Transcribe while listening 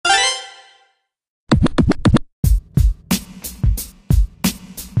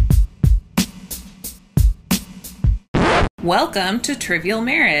Welcome to Trivial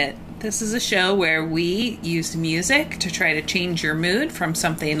Merit. This is a show where we use music to try to change your mood from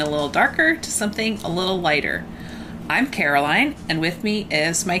something a little darker to something a little lighter. I'm Caroline, and with me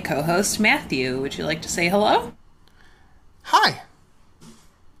is my co-host Matthew. Would you like to say hello? Hi.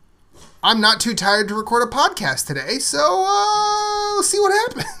 I'm not too tired to record a podcast today, so we'll see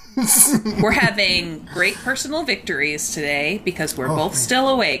what happens. We're having great personal victories today because we're both still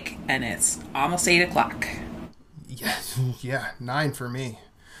awake, and it's almost 8 o'clock. Yeah, 9 for me.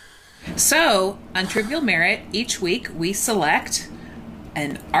 So, on Trivial Merit, each week we select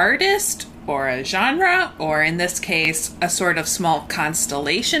an artist or a genre, or in this case, a sort of small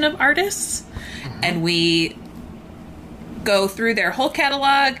constellation of artists, and we go through their whole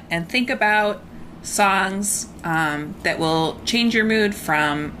catalog and think about songs that will change your mood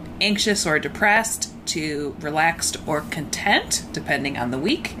from anxious or depressed to relaxed or content, depending on the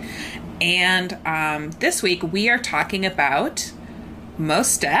week. And this week we are talking about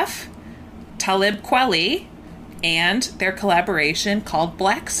Mos Def, Talib Kweli, and their collaboration called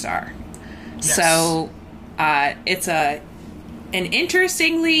Black Star. Yes. So it's an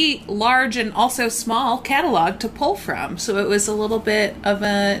interestingly large and also small catalog to pull from. So it was a little bit of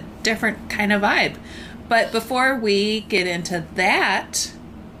a different kind of vibe. But before we get into that,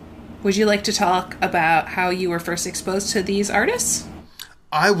 would you like to talk about how you were first exposed to these artists?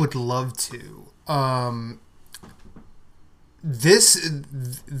 I would love to.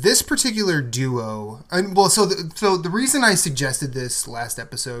 This particular duo, so the reason I suggested this last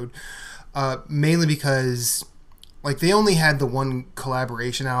episode, mainly because like they only had the one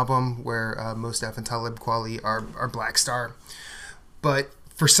collaboration album where Mos Def and Talib Kweli are Black Star, but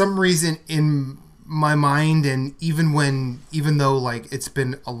for some reason in my mind, and even though like it's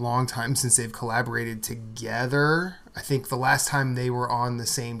been a long time since they've collaborated together, I think the last time they were on the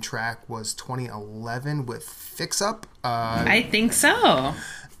same track was 2011 with Fix Up. I think so.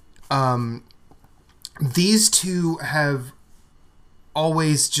 These two have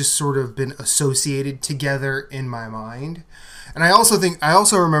always just sort of been associated together in my mind. And I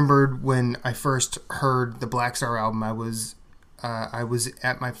also remembered when I first heard the Black Star album, I was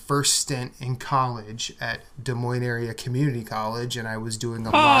at my first stint in college at Des Moines Area Community College, and I was doing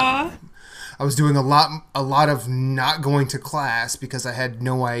a lot of not going to class because I had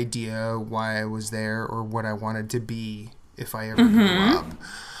no idea why I was there or what I wanted to be if I ever grew up.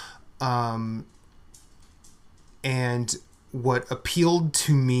 And what appealed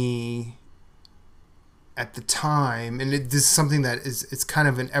to me at the time, and this is something that it's kind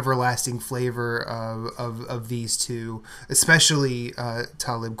of an everlasting flavor of these two, especially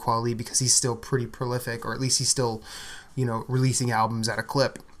Talib Kweli, because he's still pretty prolific, or at least he's still, releasing albums at a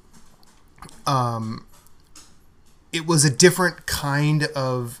clip. It was a different kind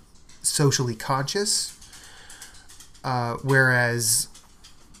of socially conscious, whereas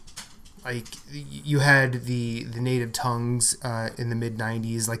like you had the Native Tongues in the mid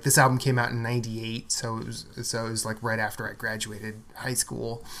 90s. Like this album came out in 98, so it was like right after I graduated high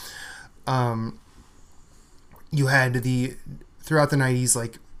school. You had throughout the 90s,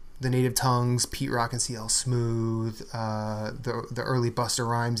 like the Native Tongues, Pete Rock and CL Smooth, the early Busta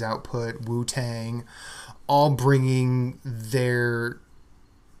Rhymes output, Wu-Tang, all bringing their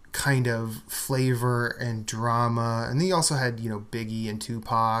kind of flavor and drama. And then you also had, Biggie and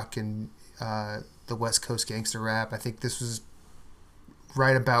Tupac and the West Coast gangster rap. I think this was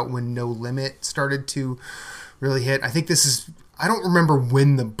right about when No Limit started to really hit. I don't remember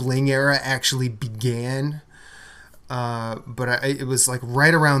when the Bling era actually began, but it was like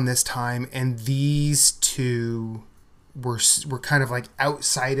right around this time, and these two were kind of like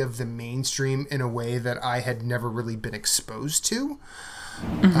outside of the mainstream in a way that I had never really been exposed to.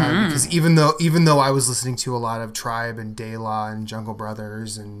 Because even though I was listening to a lot of Tribe and De La and Jungle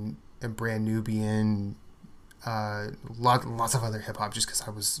Brothers and Brand Nubian, lots of other hip hop, just because I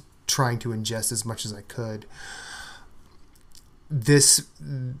was trying to ingest as much as I could. This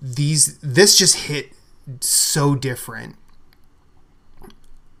just hit so different,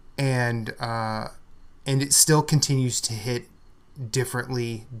 and it still continues to hit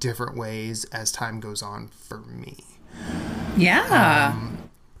different ways as time goes on for me. Yeah.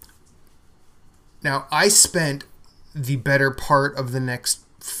 Now, I spent the better part of the next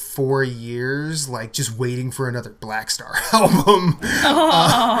 4 years like just waiting for another Black Star album,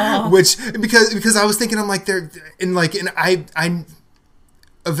 which because I was thinking, I'm like, I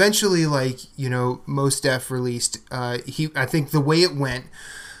eventually, like, Mos Def released I think the way it went,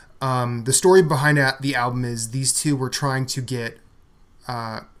 the story behind the album is these two were trying to get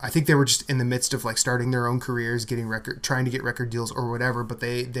I think they were just in the midst of like starting their own careers, trying to get record deals or whatever, but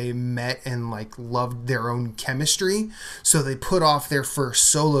they met and like loved their own chemistry. So they put off their first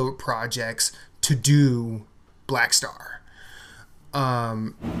solo projects to do Black Star.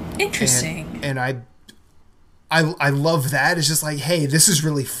 Interesting. And I love that. It's just like, hey, this is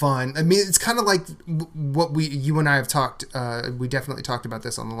really fun. I mean, it's kind of like what you and I have talked. We definitely talked about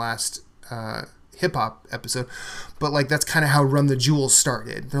this on the last hip hop episode, but like that's kind of how Run the Jewels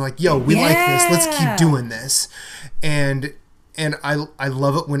started. They're like, yo, we like this. Let's keep doing this. And I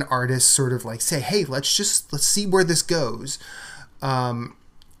love it when artists sort of like say, hey, let's see where this goes.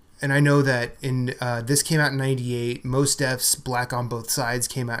 And I know that this came out in 98. Mos Def's Black on Both Sides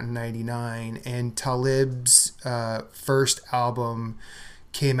came out in 99. And Talib's first album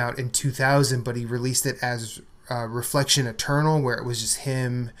came out in 2000, but he released it as Reflection Eternal, where it was just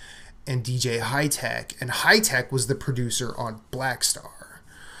him and DJ Hi-Tech. And Hi-Tech was the producer on Black Star.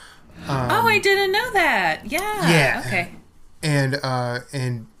 I didn't know that. Yeah. Okay. And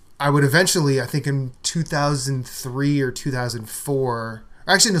I would eventually, I think in 2003 or 2004...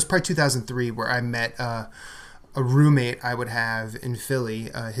 Actually, it was probably 2003 where I met a roommate I would have in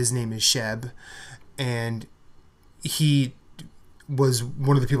Philly. His name is Sheb, and he was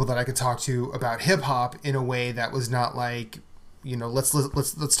one of the people that I could talk to about hip hop in a way that was not like, you know,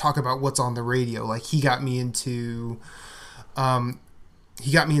 let's talk about what's on the radio. Like he got me into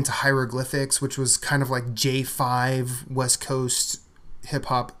Hieroglyphics, which was kind of like J5 West Coast hip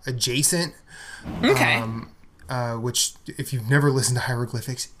hop adjacent. Okay. Which, if you've never listened to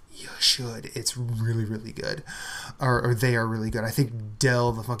Hieroglyphics, you should. It's really, really good. Or they are really good. I think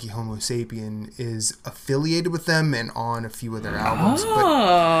Del, the Funky Homo Sapien, is affiliated with them and on a few of their albums.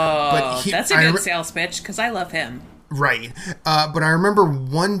 But that's a good sales pitch, because I love him. Right. But I remember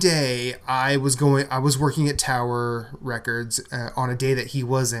one day I was working at Tower Records on a day that he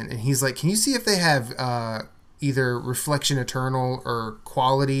wasn't, and he's like, can you see if they have either Reflection Eternal or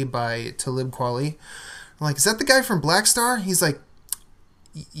Quality by Talib Kweli? I'm like, is that the guy from Black Star? He's like,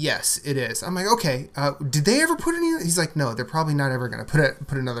 yes, it is. I'm like, okay. Did they ever put any? He's like, no, they're probably not ever going to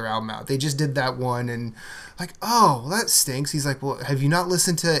put another album out. They just did that one, and like, oh, well, that stinks. He's like, well, have you not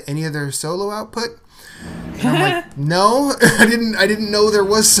listened to any of their solo output? And I'm like, no, I didn't know there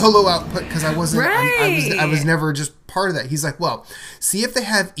was solo output because I wasn't. Right. I was never just part of that. He's like, well, see if they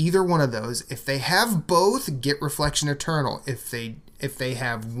have either one of those. If they have both, get Reflection Eternal. If they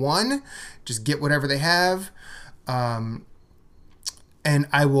have one, just get whatever they have. And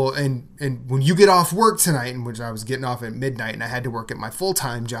I will, and when you get off work tonight, in which I was getting off at midnight and I had to work at my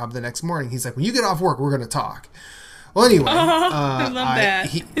full-time job the next morning, he's like, when you get off work, we're going to talk. Well, anyway, I love that.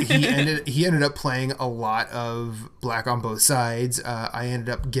 He ended up playing a lot of Black on Both Sides. I ended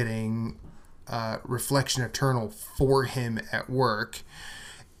up getting Reflection Eternal for him at work.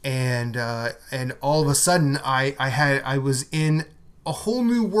 And all of a sudden I was in a whole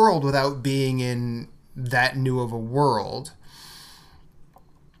new world without being in that new of a world.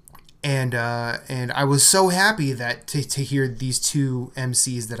 And I was so happy that to hear these two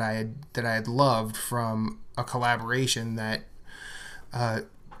MCs that I had loved from a collaboration that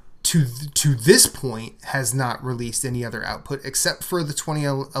to this point has not released any other output except for the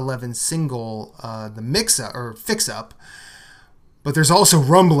 2011 single the Fix Up. But there's also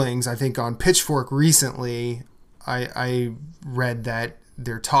rumblings, I think, on Pitchfork recently. I read that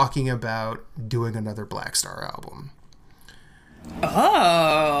they're talking about doing another Black Star album.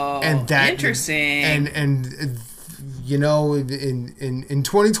 Oh, and that, interesting. And you know, in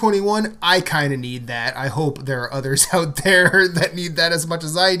 2021, I kind of need that. I hope there are others out there that need that as much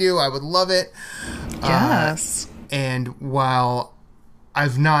as I do. I would love it. Yes. And while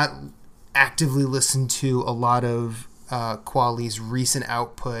I've not actively listened to a lot of Kweli's recent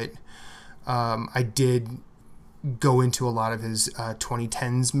output, I did go into a lot of his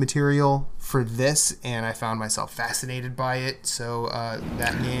 2010s material for this, and I found myself fascinated by it. So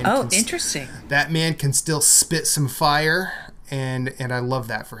that man interesting. That man can still spit some fire, and I love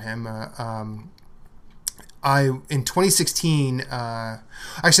that for him. In 2016, actually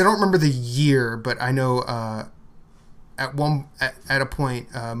I don't remember the year, but I know at a point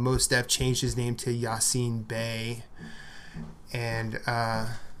Mos Def changed his name to Yasin Bey, and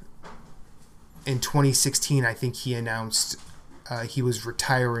in 2016, I think he announced he was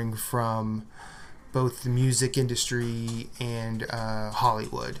retiring from both the music industry and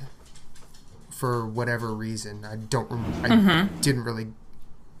Hollywood for whatever reason. I don't remember. I didn't really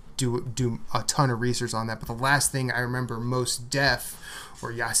do a ton of research on that. But the last thing I remember Mos Def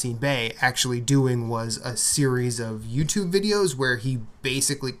or Yasin Bey actually doing was a series of YouTube videos where he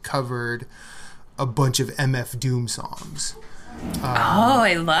basically covered a bunch of MF Doom songs. Oh,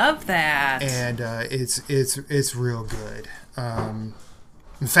 I love that. And it's real good. In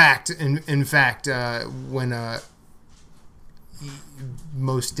fact, when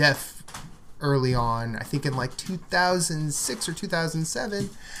Mos Def early on, I think in like 2006 or 2007,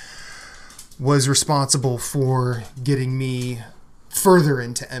 was responsible for getting me further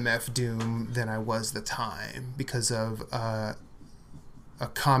into MF Doom than I was at the time because of a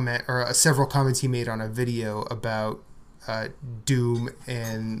comment or several comments he made on a video about Doom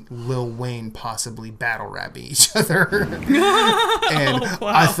and Lil Wayne possibly battle rapping each other. And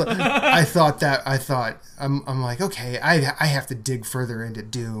I thought I'm like, okay, I have to dig further into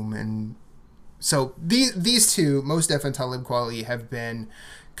Doom. And so these two, Mos Def and Talib Kweli, have been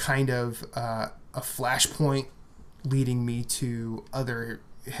kind of a flashpoint leading me to other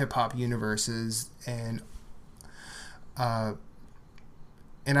hip hop universes, and I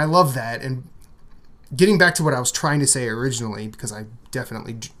love that. And getting back to what I was trying to say originally, because I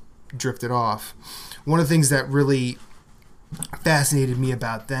definitely drifted off, one of the things that really fascinated me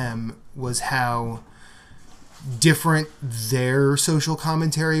about them was how different their social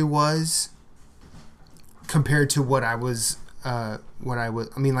commentary was compared to what I was. I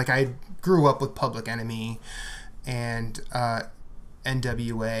mean, like, I grew up with Public Enemy and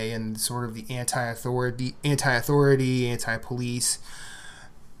NWA and sort of the anti-authority, anti-police.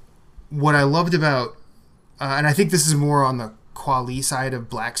 What I loved about, and I think this is more on the Kweli side of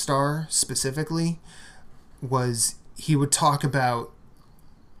Black Star specifically, was he would talk about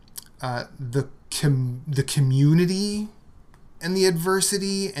the community and the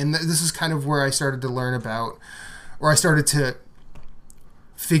adversity, and this is kind of where I started to learn about, or I started to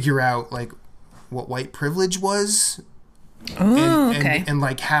figure out, like, what white privilege was. Oh, okay. And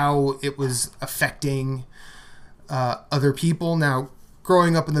like how it was affecting other people. Now,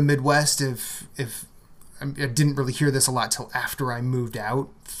 growing up in the Midwest, if I didn't really hear this a lot till after I moved out,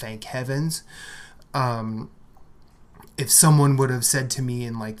 thank heavens. If someone would have said to me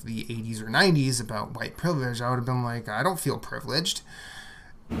in like the 80s or 90s about white privilege, I would have been like, I don't feel privileged.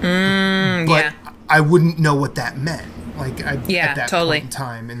 But yeah. I wouldn't know what that meant. Like, at that totally. point in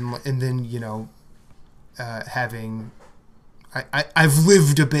time, and then, you know, having, I've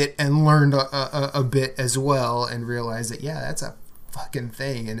lived a bit and learned a bit as well, and realized that, yeah, that's a fucking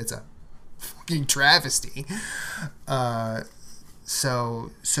thing, and it's a fucking travesty.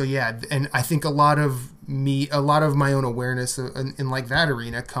 So yeah, and I think a lot of my own awareness in like that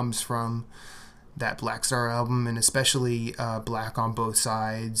arena comes from that Black Star album, and especially Black on Both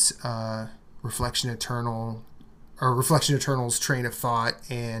Sides, Reflection Eternal's train of thought,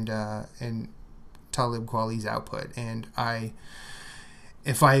 and Talib Kweli's output. And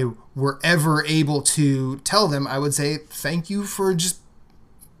if I were ever able to tell them, I would say thank you for just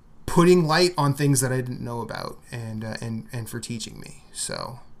putting light on things that I didn't know about, and for teaching me.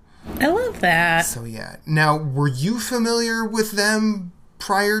 So I love that. So yeah. Now, were you familiar with them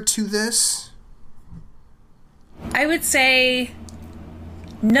prior to this? I would say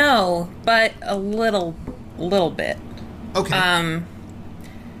no, but a little bit. Okay.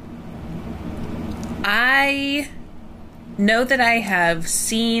 I know that I have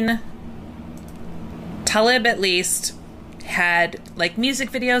seen Talib, at least, had like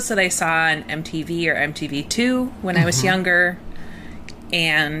music videos that I saw on MTV or MTV2 when I was younger,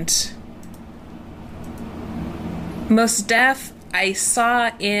 and Mos Def I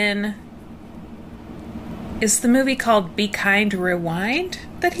saw in, is the movie called Be Kind, Rewind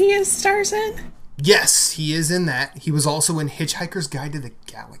that he stars in? Yes, he is in that. He was also in Hitchhiker's Guide to the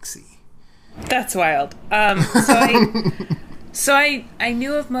Galaxy. That's wild. So I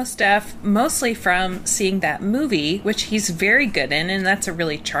knew of Mos Def mostly from seeing that movie, which he's very good in, and that's a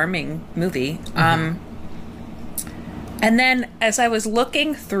really charming movie. And then as I was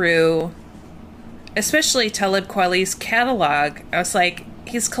looking through, especially Talib Kweli's catalog, I was like,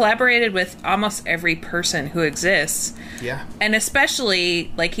 he's collaborated with almost every person who exists. Yeah. And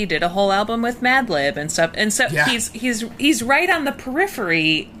especially, like, he did a whole album with Madlib and stuff. And so yeah. he's right on the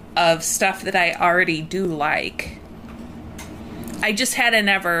periphery of stuff that I already do like. I just hadn't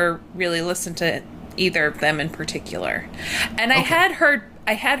ever really listened to either of them in particular. And I had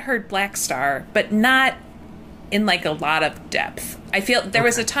heard Black Star, but not in like a lot of depth. I feel there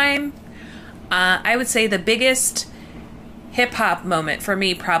was a time, I would say the biggest hip-hop moment for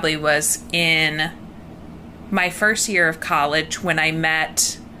me probably was in my first year of college when I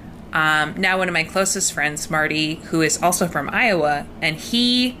met now one of my closest friends, Marty, who is also from Iowa, and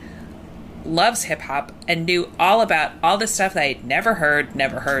he loves hip-hop and knew all about all the stuff that I'd never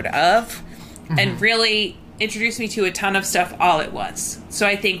heard of, and really introduced me to a ton of stuff all at once. So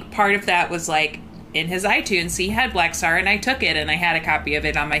I think part of that was like in his iTunes, he had Black Star, and I took it, and I had a copy of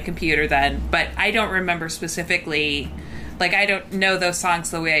it on my computer then. But I don't remember specifically, like, I don't know those songs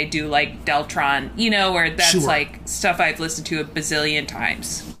the way I do, like, Deltron, you know, where that's, Sure. like, stuff I've listened to a bazillion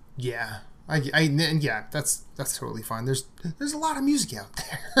times. Yeah. Yeah, that's totally fine. There's a lot of music out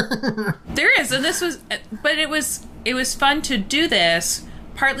there. There is, and this was, but it was fun to do this,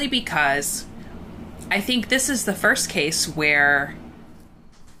 partly because I think this is the first case where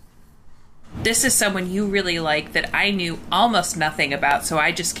this is someone you really like that I knew almost nothing about, so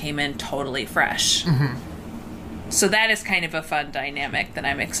I just came in totally fresh. Mm-hmm. So that is kind of a fun dynamic that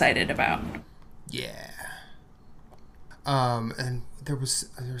I'm excited about. Yeah. And there was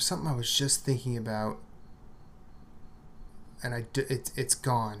something I was just thinking about, and it's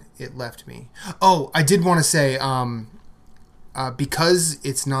gone. It left me. Oh, I did want to say, because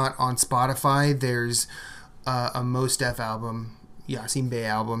it's not on Spotify, there's a Mos Def album, Yasin Bey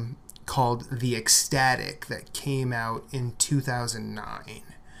album, called The Ecstatic that came out in 2009.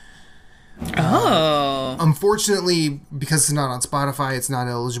 Oh. Unfortunately, because it's not on Spotify, it's not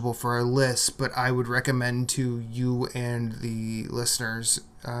eligible for our list, but I would recommend to you and the listeners,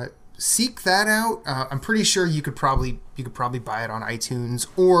 seek that out. I'm pretty sure you could probably buy it on iTunes,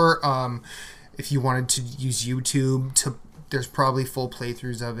 or if you wanted to use YouTube, there's probably full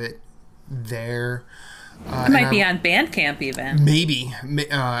playthroughs of it there. It might be on Bandcamp even. Maybe.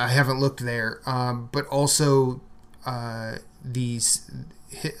 I haven't looked there. But also, Mos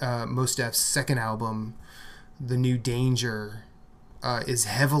Def's second album, The New Danger, is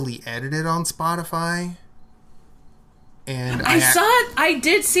heavily edited on Spotify. And I saw it. I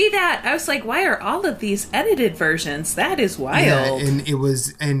did see that. I was like, why are all of these edited versions? That is wild. Yeah, and it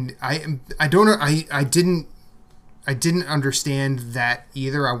was, and I don't know, I didn't understand that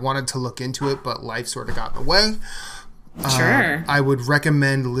either. I wanted to look into it, but life sort of got in the way. Sure. I would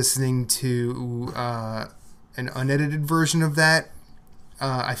recommend listening to an unedited version of that.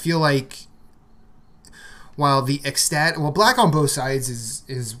 I feel like while Black on Both Sides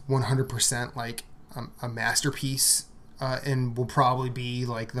is 100% like a masterpiece, and will probably be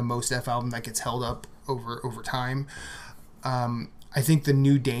like the Mos Def album that gets held up over time. I think The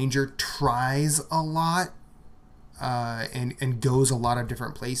New Danger tries a lot, and goes a lot of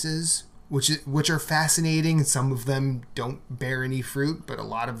different places, which are fascinating. Some of them don't bear any fruit, but a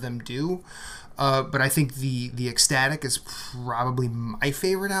lot of them do. But I think the Ecstatic is probably my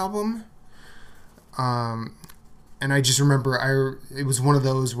favorite album. And I just remember it was one of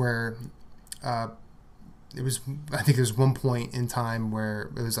those where I think there was one point in time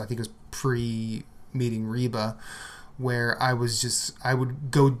where I think it was pre-meeting Reba, where I would just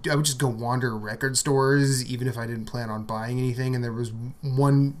go wander record stores even if I didn't plan on buying anything. And there was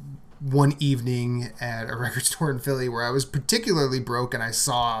one evening at a record store in Philly where I was particularly broke, and I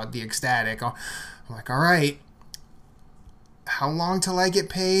saw the Ecstatic. I'm like, all right, how long till I get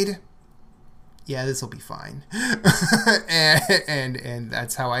paid? Yeah, this will be fine. and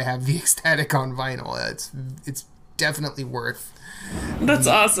that's how I have the Ecstatic on vinyl. It's definitely worth. That's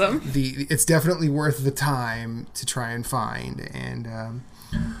awesome. It's definitely worth the time to try and find. And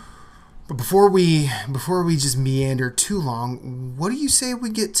but before we just meander too long, what do you say we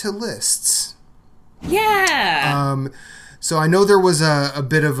get to lists? Yeah. So I know there was a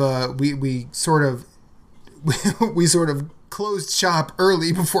bit of a we sort of closed shop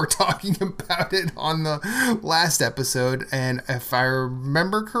early before talking about it on the last episode, and if I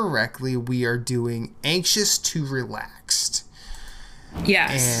remember correctly, we are doing Anxious to Relaxed.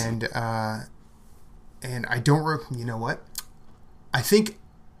 Yes. And I don't you know what? I think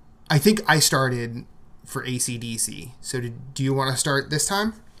I started for AC/DC. So do you want to start this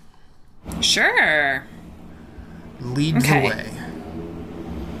time? Sure. Lead the way.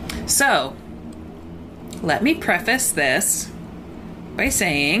 So, let me preface this by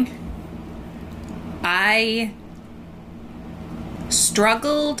saying I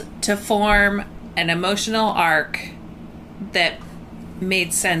struggled to form an emotional arc that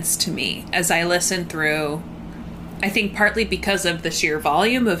made sense to me as I listened through. I think partly because of the sheer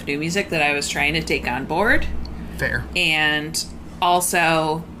volume of new music that I was trying to take on board. Fair. And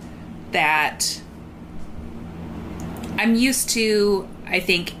also that I'm used to, I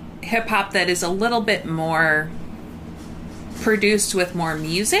think, hip-hop that is a little bit more produced with more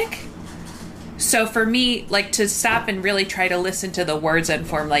music. So for me, like, to stop and really try to listen to the words and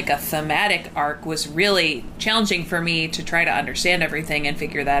form like a thematic arc was really challenging for me to try to understand everything and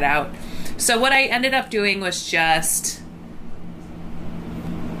figure that out. So what I ended up doing was just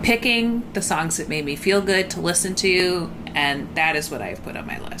picking the songs that made me feel good to listen to, and that is what I've put on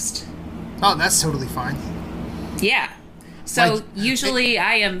my list. Oh, that's totally fine. Yeah. So Like, usually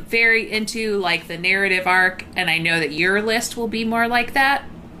I am very into like the narrative arc, and I know that your list will be more like that.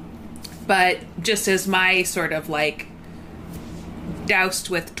 But just as my sort of like doused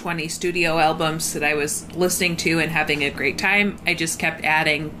with 20 studio albums that I was listening to and having a great time, I just kept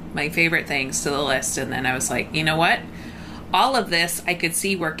adding my favorite things to the list. And then I was like, you know what? All of this I could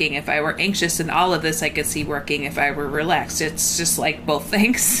see working if I were anxious, and all of this I could see working if I were relaxed. It's just like both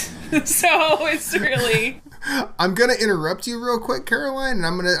things. So it's really... I'm gonna interrupt you real quick, Caroline, and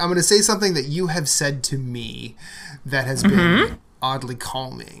I'm gonna say something that you have said to me that has been oddly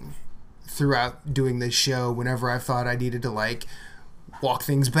calming throughout doing this show. Whenever I thought I needed to like walk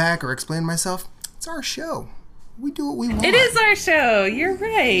things back or explain myself, it's our show. We do what we want. It is our show. You're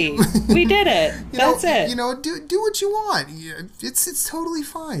right. We did it. That's it. You know, do what you want. It's totally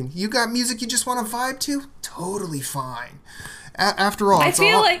fine. You got music you just want to vibe to? Totally fine. After all, I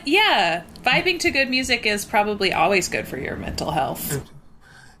feel like, yeah, vibing to good music is probably always good for your mental health.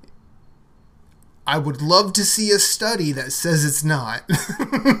 I would love to see a study that says it's not.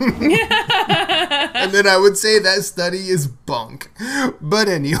 And then I would say that study is bunk. But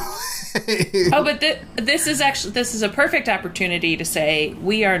anyway. Oh, but this is a perfect opportunity to say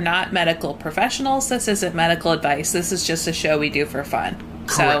we are not medical professionals. This isn't medical advice. This is just a show we do for fun.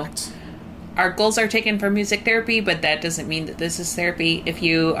 Correct. So our goals are taken from music therapy, but that doesn't mean that this is therapy. If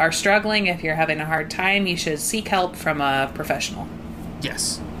you are struggling, if you're having a hard time, you should seek help from a professional.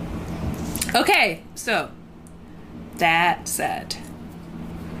 Yes. Okay, so that said,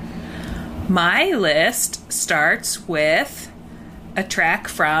 my list starts with a track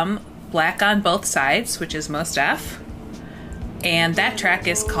from Black on Both Sides, which is Mos Def, and that track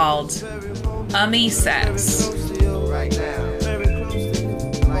is called Says. Right now.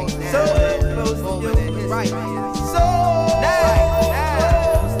 So close to you, right? So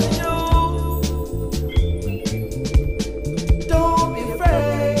close to you. Don't be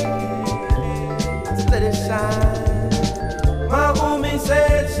afraid to let it shine. My homie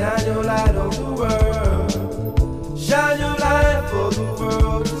said, shine your light on the world. Shine your light for the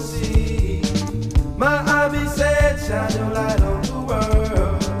world to see. My hobby said, shine your light on the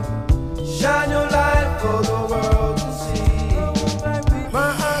world. Shine your light for the world to see.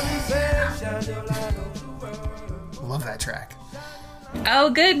 My hobby said, shine your light on the world. Love that track. Oh,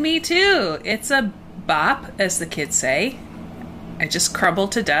 good, me too. It's a bop, as the kids say. I just crumble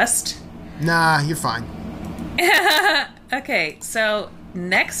to dust. Nah, you're fine. Okay, so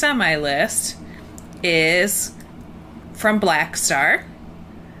next on my list is from Black Star.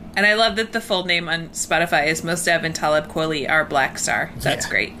 And I love that the full name on Spotify is Mos Def and Talib Kweli are Black Star. That's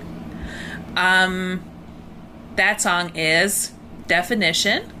great. That song is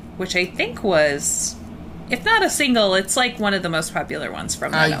Definition, which I think was, if not a single, it's like one of the most popular ones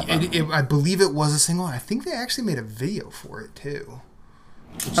from that album. I believe it was a single, and I think they actually made a video for it too.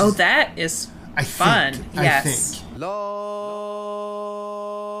 Oh, that is fun. Yes. I think. Lord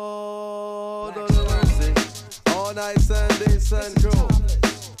of mercy, all night Sunday sun crew.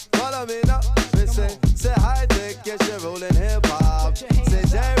 Follow me now, listen. Say hi, take yes, you're rolling hip hop. Say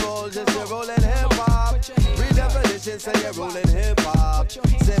J-roll, just you're rolling hip hop. Redefinition, say you're rolling hip hop.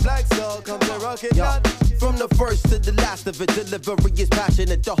 Say Black Soul, come to rock it, yo. From the first to the last of it, delivery is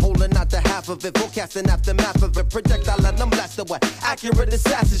passionate. The whole and not the half of it. Forecasting aftermath of it. Projectile let them blast away. Accurate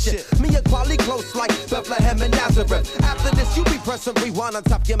assassin shit. Me and quality close like Bethlehem and Nazareth. After this, you be pressing rewind on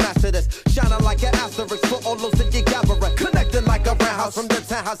top your master this. Shining like an asterisk for all those that you gather. Connecting like a roundhouse from the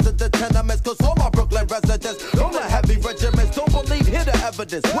townhouse to the tenements. Cause all my Brooklyn residents, all the heavy regiments don't believe, hear the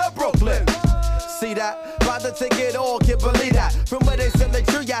evidence. We're Brooklyn. See that? Buy the ticket, all can't believe that. From where they send the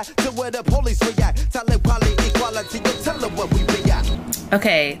tree at to where the police react. Tell it quality, equality, you tell them what we be at.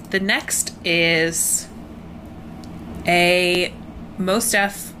 Okay, the next is a Mos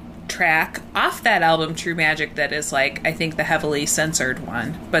Def track off that album True Magic that is like, I think, the heavily censored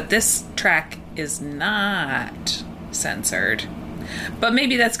one. But this track is not censored. But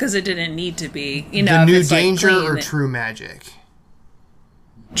maybe that's because it didn't need to be. You know, The New it's Danger like or True Magic?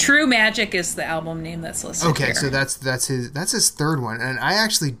 True Magic is the album name that's listed Okay, here. so that's his third one, and I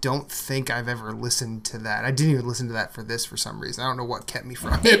actually don't think I've ever listened to that. I didn't even listen to that for this for some reason. I don't know what kept me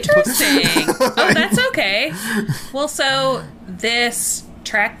from it. Interesting. Oh, that's okay. Well, so this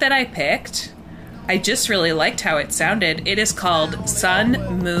track that I picked, I just really liked how it sounded. It is called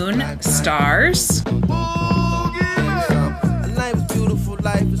Sun, Moon, Stars. Life is beautiful,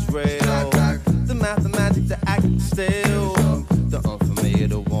 life is real. The mathematics, the act still. The unfamiliar,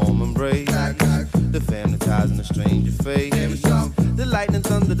 the warm embrace. The family ties and the stranger face. The lightning,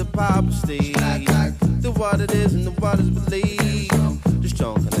 thunder, the power steel. The what it is and the what is believed. The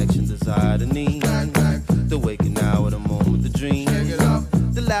strong connection, desire, the need. The waking hour, the moment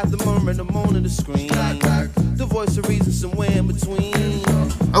have the murmur, the moan, and the scream. The voice of reason somewhere in between.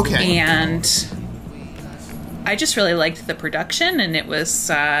 Okay. And I just really liked the production, and it was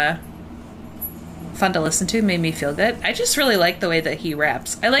fun to listen to, made me feel good. I just really like the way that he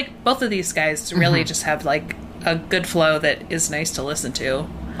raps. I like both of these guys to really just have like a good flow that is nice to listen to.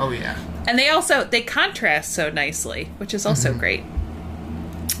 Oh yeah. And they contrast so nicely, which is also great.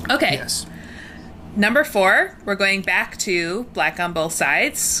 Okay. Yes. Number 4, we're going back to Black on Both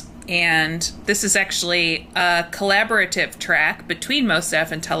Sides. And this is actually a collaborative track between Mos Def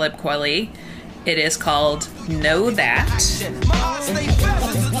and Talib Kweli. It is called Know That. My eyes stay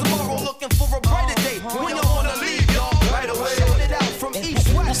fast until tomorrow, looking for a brighter day. When you wanna leave, y'all, right away. Shut it out from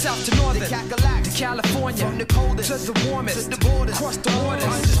east, west, south to northern, to California, from the coldest to the warmest, to the borders, across the waters.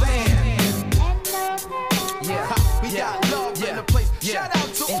 Understand? Yeah, We yeah, got love yeah, in the place. yeah. Shout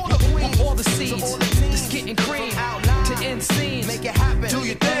out to And all the queens, all the to seeds, all the the teens, skit and cream, out loud, to end scenes. make it happen. Do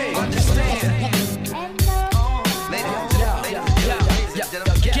your thing. Understand?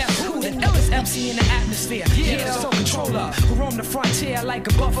 Guess who? The illest MC in the atmosphere. Yeah, the soul controller who roam the frontier like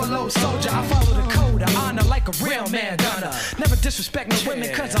a buffalo soldier. I follow the code of honor like a real man gonna. Never disrespect no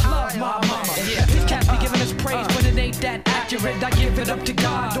women cause I love my mama. These cats be giving us praise, but it ain't that accurate. I give it up to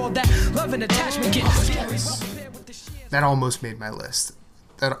God. All that love and attachment getting scary. That almost made my list.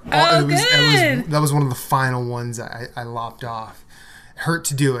 That good. That was one of the final ones I lopped off. Hurt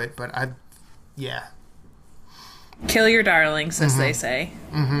to do it, but yeah. Kill your darlings, as they say.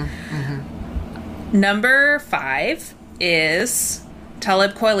 Number 5 is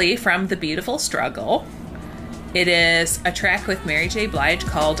Talib Kweli from The Beautiful Struggle. It is a track with Mary J. Blige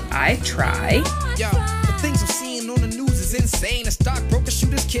called I Try. Yo, the things I'm seeing on the news is insane. A stockbroker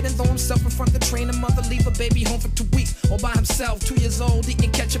shoot his kid and throw himself in front of the train. A mother leave a baby home for 2 weeks all by himself. 2 years old,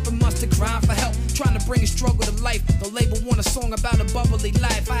 eating ketchup and mustard, crying for help, trying to bring a struggle to life. The label want a song about a bubbly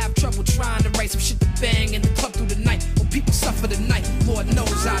life. I have trouble trying to write some shit to bang in the club through the night. When people suffer tonight, Lord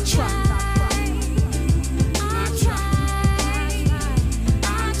knows I try.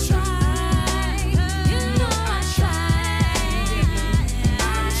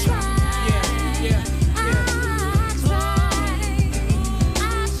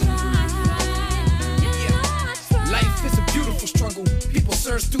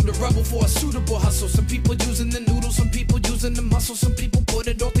 Search through the rubble for a suitable hustle. Some people using the noodles, some people using the muscle, some people put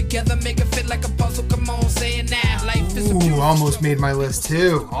it all together, make it fit like a puzzle. Come on, say it now. Life is a beautiful Almost made my list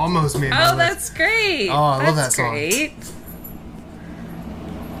too. Almost made my list. That's great. Oh, I love That's that song. great.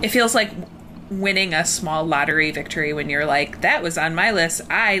 It feels like winning a small lottery victory when you're like, that was on my list.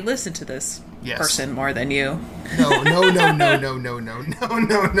 I listened to this person more than you. No. That's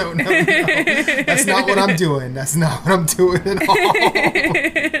not what I'm doing. That's not what I'm doing at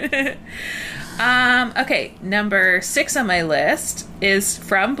all. Okay, number 6 on my list is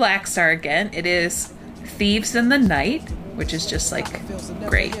from Black Star again. It is Thieves in the Night, which is just like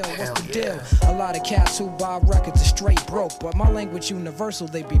great. A lot of cats who buy records are straight broke, but my language universal.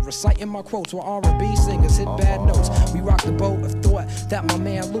 They be reciting my quotes while R&B singers hit bad notes. We rock the boat of thought that my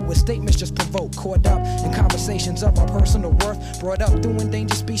man Lewis statements just provoke. Caught up in conversations of our personal worth, brought up through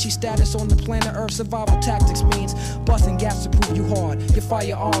endangered species status on the planet Earth. Survival tactics means busting gas to prove you hard. Your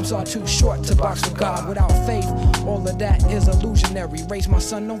firearms are too short to box with God. Without faith, all of that is illusionary. Raise my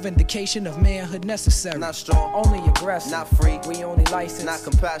son, no vindication of manhood necessary. Not strong, Only aggressive, not free, we only licensed, not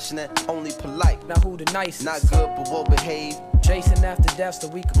compassionate, only polite. now who the nicest? Not good, but well behaved. Chasing after death so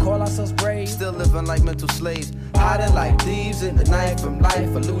we could call ourselves brave. Still living like mental slaves, hiding like thieves in the night from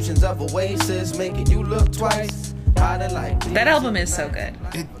life. Illusions of oasis, making you look twice. Hiding like thieves. That album is so good.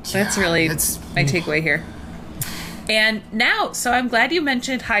 That's really my takeaway here. And now, so I'm glad you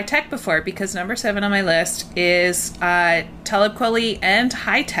mentioned High Tech before, because number 7 on my list is Talib Kweli and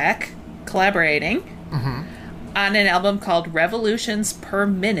High Tech collaborating on an album called Revolutions Per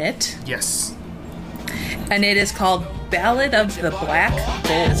Minute. Yes. And it is called Ballad of the Black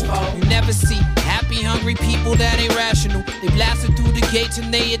Gold. You never see happy, hungry people that ain't rational. They blasted through the gates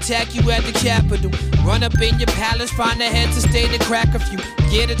and they attack you at the Capitol. Run up in your palace, find a head to stay to crack a few.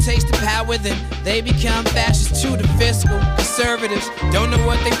 Get a taste of power, then they become fascists too. The fiscal conservatives don't know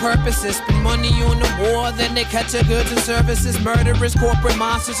what their purpose is. Spend money on the war, then they cut your goods and services. Murderers, corporate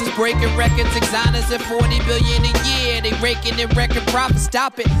monsters is breaking records. Exotics at 40 billion a year. They raking in record profits.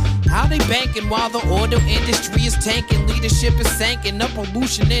 Stop it. How they banking while the oil industry is tanking? Leadership is sinking. The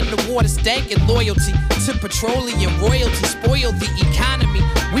pollution in the water stanking. Loyalty to petroleum royalty spoil the economy.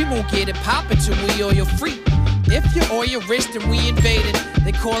 We won't get it poppin' till we oil free. If you're oil rich, then we invaded.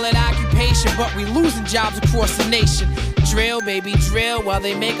 They call it occupation. occupation, but we losing jobs across the nation. Drill, baby, drill, while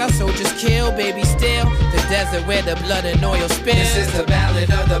they make our soldiers kill, baby, still the desert where the blood and oil spills. This is the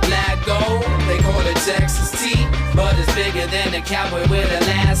ballad of the black gold. They call it Texas tea, but it's bigger than a cowboy with a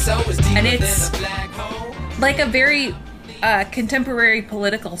lasso. It's deeper than a black hole. Like a very contemporary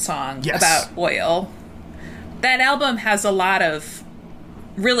political song about oil. That album has a lot of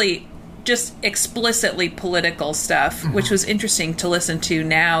really just explicitly political stuff, which was interesting to listen to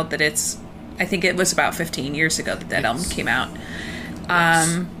now that it's, I think it was about 15 years ago that album came out.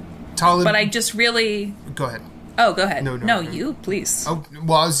 Talib, but I just really... Go ahead. Oh, go ahead. No, you, please. Oh,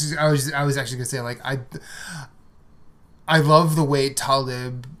 well, I was actually gonna say, like, I love the way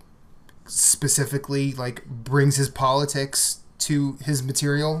Talib specifically, like, brings his politics to his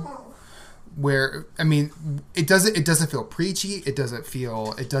material. Where, I mean, it doesn't feel preachy. It doesn't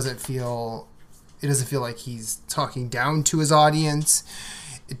feel like he's talking down to his audience.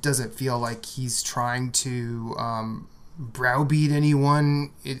 It doesn't feel like he's trying to browbeat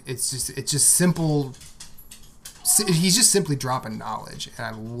anyone. It's just simple. He's just simply dropping knowledge, and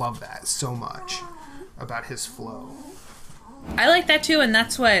I love that so much about his flow. I like that too, and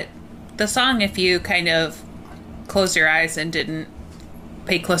that's what the song, if you kind of close your eyes and didn't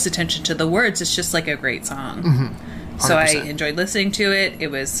pay close attention to the words, it's just like a great song. Mm-hmm. So I enjoyed listening to it.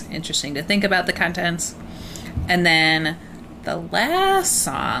 It was interesting to think about the contents. And then the last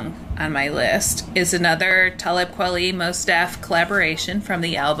song on my list is another Talib Kweli Mos Def collaboration from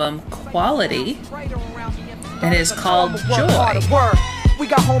the album Quality. It is called Joy. We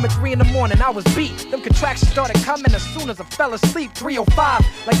got home at 3 in the morning, I was beat. Them contractions started coming as soon as I fell asleep. 3:05,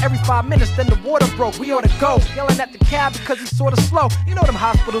 like every 5 minutes, then the water broke. We ought to go, yelling at the cab because he's sort of slow. You know them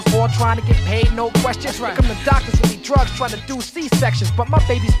hospitals all trying to get paid, no questions. Right. Come the doctors with me drugs, trying to do C-sections. But my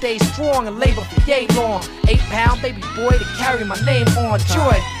baby stays strong and labor for yay long. 8-pound baby boy to carry my name on.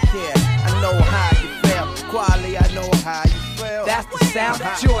 Joy. Yeah, I know how you feel. Quality, I know how you feel. That's the sound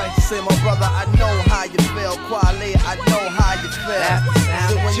of joy. Say, my brother, I know how you feel. Quality, I know how you feel. That's the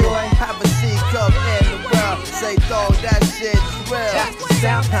sound of joy. joy. Have a seat cup in the world. Say, dog, that shit's real. That's the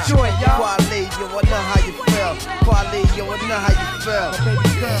sound of joy, y'all. Quality, you wanna know how you feel. Quality, you wanna know how you feel.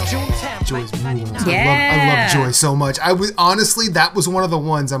 Joy's rules. I love Joy so much. Honestly, that was one of the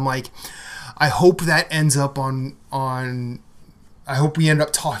ones I'm like, I hope that ends up on I hope we end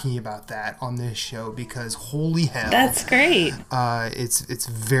up talking about that on this show, because holy hell, that's great. It's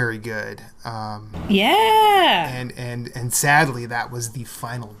very good. Yeah. And sadly, that was the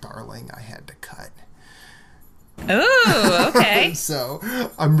final darling I had to cut. Oh, okay. So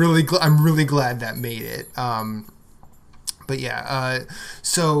I'm really glad that made it. But yeah.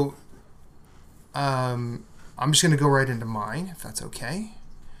 So I'm just gonna go right into mine, if that's okay.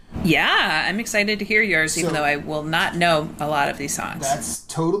 Yeah, I'm excited to hear yours, even though I will not know a lot of these songs. That's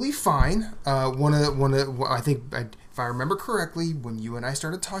totally fine. I think, if I remember correctly, when you and I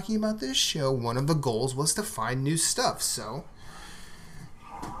started talking about this show, one of the goals was to find new stuff. So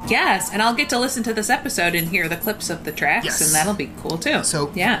yes, and I'll get to listen to this episode and hear the clips of the tracks, and that'll be cool too.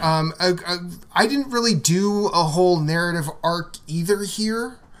 So yeah, I didn't really do a whole narrative arc either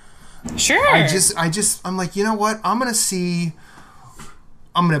here. Sure. I'm like, you know what? I'm going to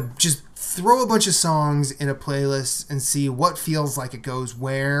just throw a bunch of songs in a playlist and see what feels like it goes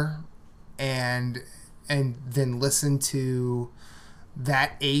where, and then listen to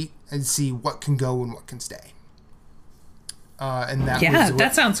that 8 and see what can go and what can stay. And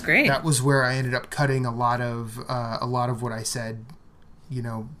that sounds great. That was where I ended up cutting a lot of what I said. You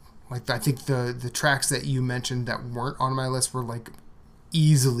know, like I think the tracks that you mentioned that weren't on my list were like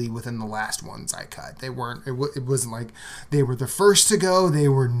easily within the last ones I cut. They weren't. It wasn't like they were the first to go. They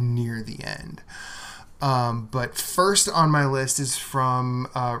were near the end. But first on my list is from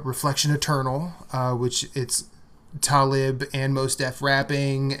Reflection Eternal, which it's Talib and Mos Def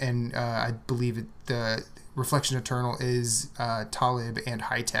rapping, and I believe the Reflection Eternal is Talib and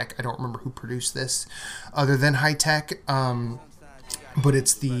High Tech. I don't remember who produced this, other than High Tech. But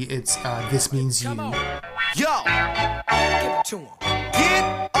it's This Means You. Yo, Give it to him.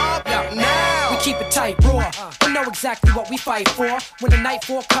 get up now. We keep it tight, raw. We know exactly what we fight for. When the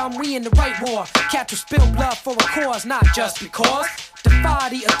nightfall come, we in the right war. Catch or spill blood for a cause, not just because. Defy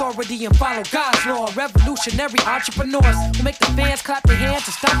the authority and follow God's law. Revolutionary entrepreneurs who make the fans clap their hands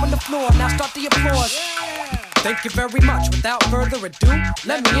and stomp on the floor. Now start the applause. Thank you very much. Without further ado,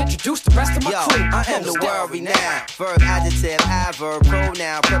 let me introduce the rest of my crew. I am the world renowned. Verb, adjective, adverb,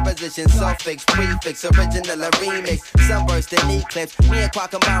 pronoun, preposition, suffix, prefix, original or remix. Sunburst and eclipse. Me and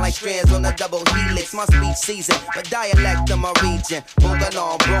Quack combine like strands on a double helix. My speech season, but dialect of my region.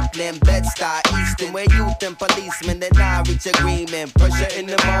 Boogalong, Brooklyn, Bed-Stuy, Easton, where youth and policemen and I reach agreement. Pressure in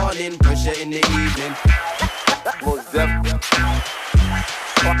the morning, pressure in the evening. Most definitely.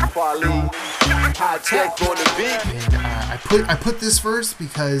 High tech on the beat. And I put this first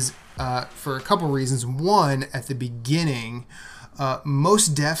because for a couple reasons. One, at the beginning, Mos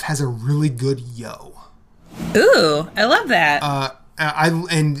Def has a really good yo. Ooh, I love that.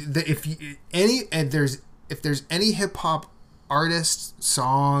 If there's any hip hop artist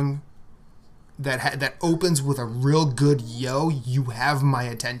song that opens with a real good yo, you have my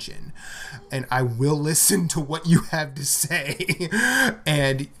attention, and I will listen to what you have to say.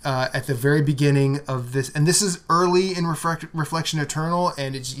 And at the very beginning of this, and this is early in Reflection Eternal,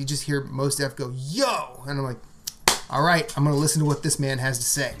 and you just hear Mos Def go yo, and I'm like, all right, I'm gonna listen to what this man has to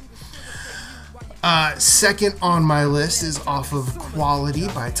say. Second on my list is off of Quality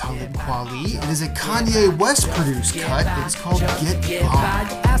by Talib Kweli. It is a Kanye West produced cut. It's called Get By.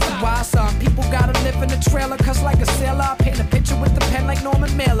 Ask me why some people gotta live in a trailer, cause like a sailor, I paint a picture with the pen like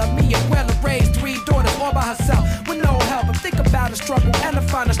Norman Mailer. Me and Weller raised 3 daughters all by herself with no help. I think about the struggle and I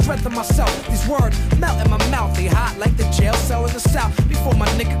find the strength in myself. These words melt in my mouth, they hot like the jail cell in the south. Before my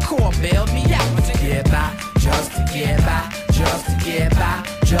nigga Core bailed me out. To get by, just to get by, just to get by,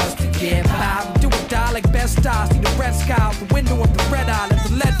 just to get by. Do or die like best stars, see the red sky out the window of the red eye, let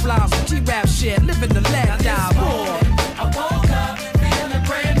the lead fly, some G-rap shit, living the lead die. I woke up feeling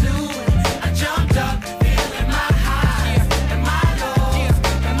brand new. I jumped up feeling my high and my low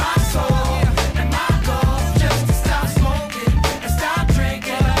and my soul and my goal, just to stop smoking and stop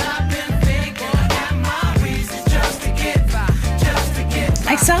drinking. I've been thinking at my reasons just to get by, just to get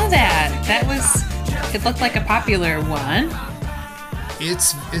by. I saw that. It looked like a popular one.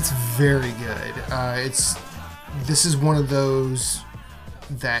 It's very good. This is one of those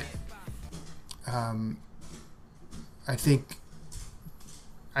that I think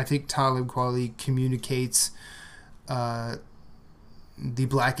Talib Kweli communicates the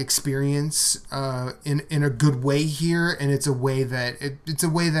Black experience in a good way here, and it's a way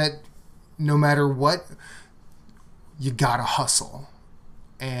that no matter what, you gotta hustle,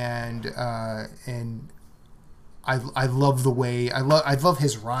 and I love the way I love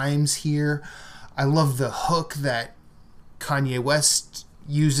his rhymes here. I love the hook that Kanye West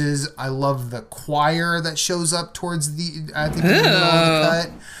uses. I love the choir that shows up towards the middle of the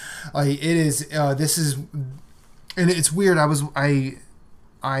cut. Like it is. This is, and it's weird. I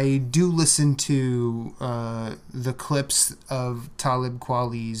do listen to the clips of Talib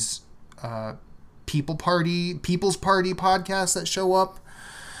Kweli's People's Party podcast that show up.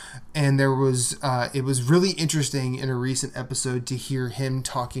 And there was, it was really interesting in a recent episode to hear him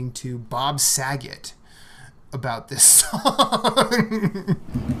talking to Bob Saget about this song.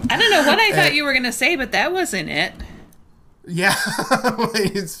 I don't know what I thought you were going to say, but that wasn't it. Yeah,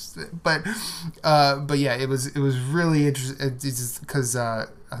 but yeah, it was really interesting. It's just because I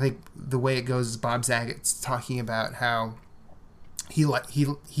think the way it goes is Bob Saget's talking about how he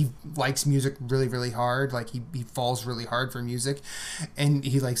likes music really, really hard. Like he falls really hard for music, and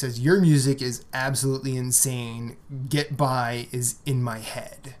he says, your music is absolutely insane. Get By is in my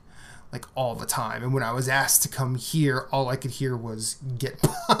head like all the time, and when I was asked to come here, all I could hear was Get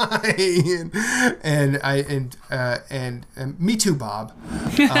By, and me too, Bob.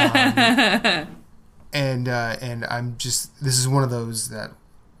 And I'm just, this is one of those that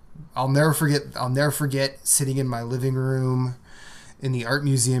I'll never forget sitting in my living room in the art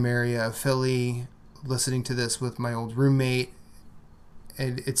museum area of Philly, listening to this with my old roommate.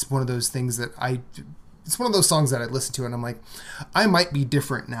 And it's one of those things that it's one of those songs that I listen to and I'm like, I might be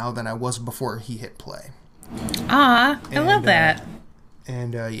different now than I was before he hit play. I love that.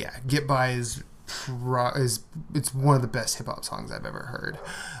 Yeah, Get By is it's one of the best hip hop songs I've ever heard.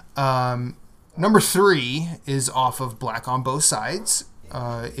 Number 3 is off of Black on Both Sides.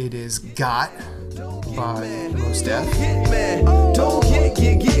 It is Got by Mos Def. Don't get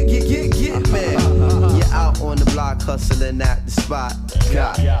man. You're out on the block hustling at the spot.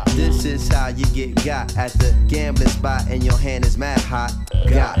 Got. This is how you get got at the gambling spot and your hand is mad hot.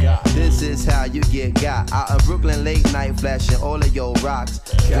 Got. This is how you get got out in Brooklyn late night flashing all of your rocks.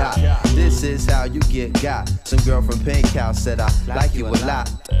 Got. This is how you get got. Some girl from Pink House said I like you a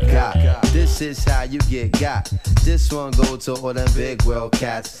lot. Got. This is how you get got. This one go to all them big world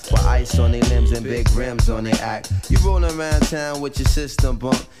Hellcats with ice on their limbs and big rims on their act. You rolling around town with your system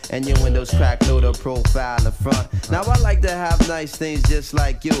bump and your windows cracked through the profile in front. Now I like to have nice things just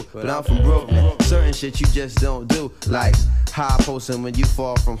like you, but I'm from Brooklyn. Certain shit you just don't do, like high posting when you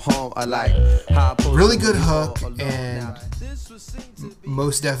fall from home. I like high posting. Really good hook, and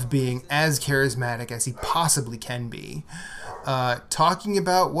Mos Def being as charismatic as he possibly can be, talking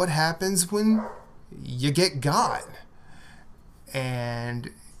about what happens when you get got. And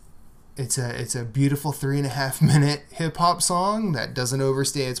it's a beautiful 3.5 minute hip hop song that doesn't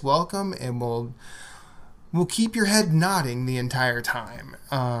overstay its welcome and will keep your head nodding the entire time.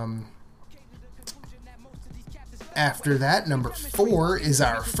 After that, number 4 is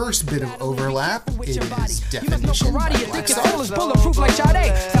our first bit of overlap. It is Definition by Black Star. Bulletproof like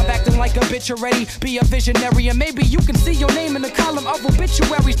Sade. Stop acting like a bitch already. Be a visionary, and maybe you can see your name in the column of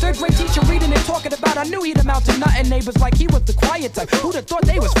obituaries. Third grade teacher reading and talking about. I knew he'd amount to nothing. Neighbors like he was the quiet type. Who'd have thought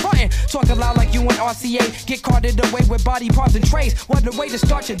they was frontin'? Talking loud like you and RCA. Get carted away with body parts and trays. What a way to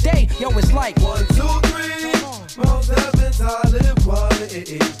start your day. Yo, it's like 1, 2, 3. Most heavens, Talib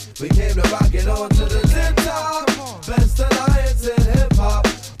quality. We came to rock it on to the tip top. Best alliance in hip hop.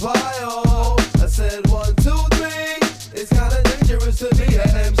 Why oh? I said 1, 2, 3. It's kinda dangerous to be an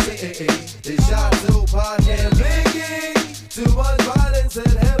MC. They shot Tupac and Biggie. Too much violence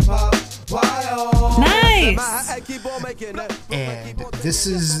in hip hop. Why oh? Nice. And this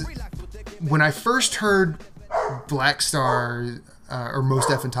is when I first heard Black Star, or Mos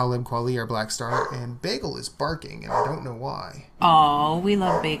Def and Talib Kweli are Black Star, and Bagel is barking, and I don't know why. Oh, we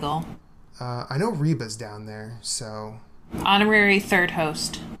love Bagel. I know Reba's down there, so... Honorary third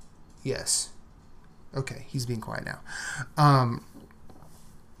host. Yes. Okay, he's being quiet now.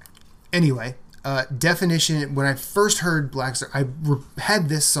 Anyway, Definition, when I first heard Black Star, I had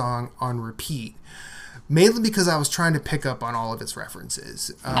this song on repeat, mainly because I was trying to pick up on all of its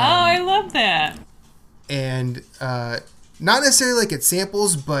references. I love that. And not necessarily like its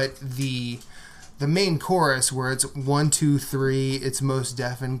samples, but the main chorus where it's 1, 2, 3, it's Mos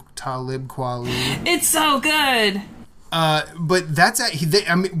Def and Talib Kweli. It's so good. But that's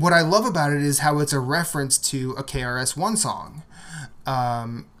I mean, what I love about it is how it's a reference to a KRS-One song.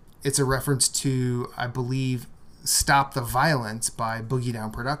 It's a reference to, I believe, "Stop the Violence" by Boogie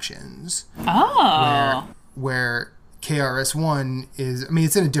Down Productions. Oh. Where KRS-One is, I mean,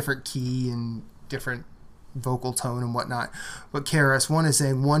 it's in a different key and different vocal tone and whatnot, but KRS-One is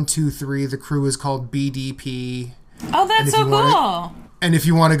saying 1, 2, 3. The crew is called BDP. Oh, that's so cool. And if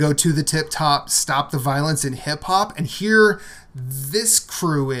you want to go to the tip top, stop the violence in hip hop. And here, this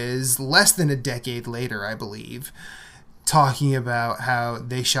crew is less than a decade later, I believe, talking about how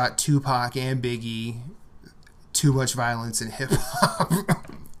they shot Tupac and Biggie. Too much violence in hip hop.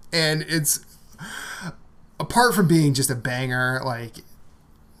 And it's, apart from being just a banger, like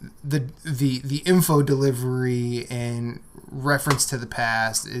the info delivery and reference to the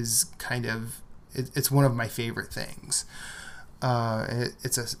past is kind of, it's one of my favorite things.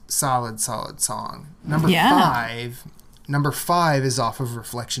 It's a solid song. Number 5 is off of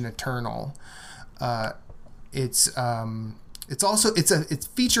Reflection Eternal. It's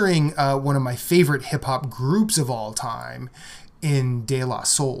featuring one of my favorite hip hop groups of all time in De La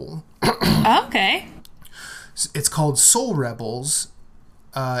Soul. Okay. It's called Soul Rebels,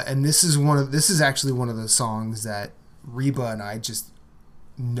 and this is actually one of the songs that Reba and I just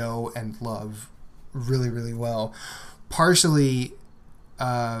know and love really, really well. Partially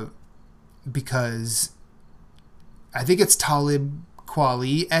because I think it's Talib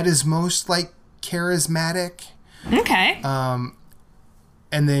Kweli at his most like charismatic. Okay. And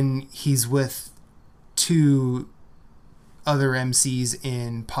then he's with 2 other MCs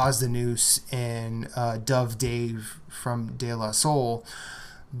in Paz de Noose and Dove Dave from De La Soul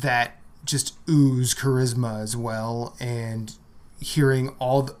that just ooze charisma as well. And hearing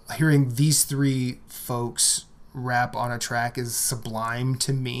these 3 folks rap on a track is sublime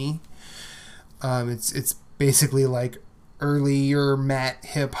to me. It's basically like earlier Matt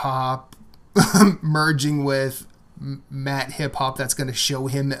hip hop merging with Matt hip hop that's going to show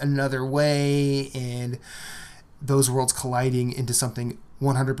him another way, and those worlds colliding into something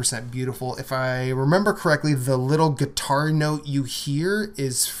 100% beautiful. If I remember correctly, the little guitar note you hear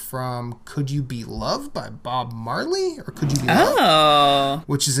is from Could You Be Loved by Bob Marley, or Could You Be Loved?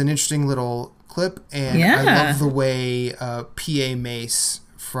 Which is an interesting little clip, and I love the way P.A. Mace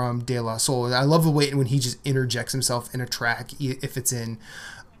from De La Soul, I love the way when he just interjects himself in a track, if it's in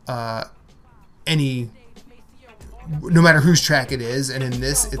any, no matter whose track it is, and in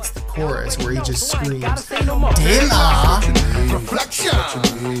this it's the chorus where he just screams De La Reflection.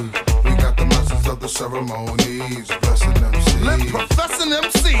 We got the masters of the ceremonies, blessing them. Lip professing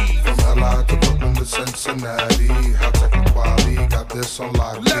MC. From LA to Brooklyn to Cincinnati, high tech and quality, got this on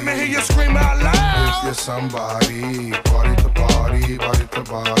lock. Let me hear you scream out loud. If you're somebody, party to party, body to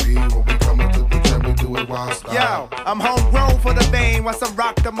body. When we come into the gym, we do it wild style. Yo, I'm homegrown for the vein. Once I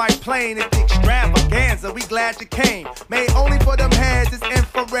rock the mic plane, it's the extravaganza. We glad you came. Made only for them heads, it's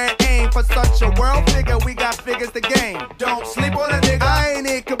infrared aim. For such a world figure, we got figures to gain. Don't sleep on a nigga. I ain't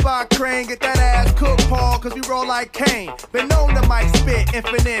Ichabod Crane. Get that ass cooked, Paul, cause we roll like Kane. Been known to mic spit,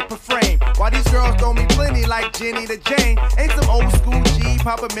 infinite per frame. While these girls throw me plenty like Jenny to Jane. Ain't some old school G,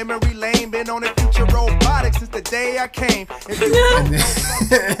 pop a memory lane. Been on the future robotics since the day I came.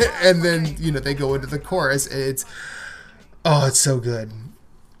 And then, you know, they go into the chorus. It's so good.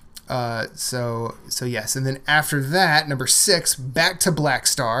 So yes, and then after that, number 6, back to Black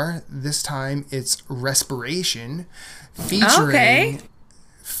Star. This time it's Respiration, featuring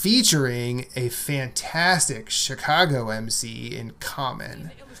a fantastic Chicago MC in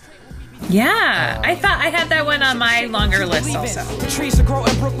Common. Yeah, I thought I had that one on my longer list also. The trees that grow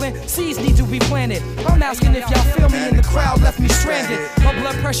in Brooklyn, seeds need to be planted. I'm asking if y'all feel me, and the crowd left me stranded. My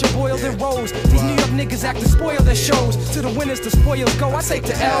blood pressure boiled and rose. These New York niggas act to spoil their shows. To the winners, the spoils go. I take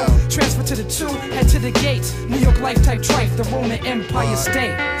the L, transfer to the 2, head to the gates. New York life type trife, the Roman Empire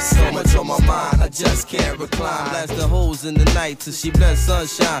state. So much on my mind, I just can't recline. Blast the holes in the night till she bless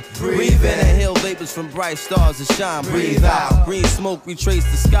sunshine. Breathe in, inhale vapors from bright stars that shine. Breathe out, green smoke retrace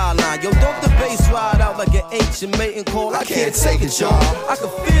the skyline. Yo, don't the bass ride out like an ancient mating call? I can't take it, y'all. I can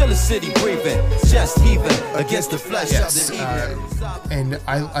feel the city breathing, just heaving against the flesh of the evening. And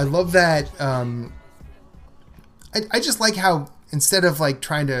I love that. I just like how instead of like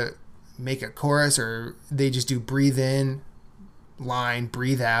trying to make a chorus, or they just do breathe in, line,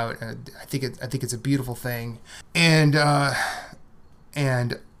 breathe out. I think it's a beautiful thing. And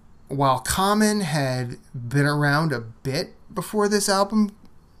while Common had been around a bit before this album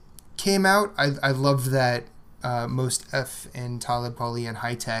came out, I loved that Mos Def and Talib Kweli and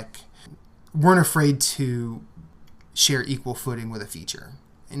High Tech weren't afraid to share equal footing with a feature.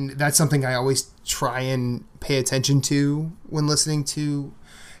 And that's something I always try and pay attention to when listening to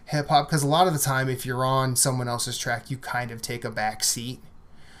hip-hop, because a lot of the time if you're on someone else's track, you kind of take a back seat.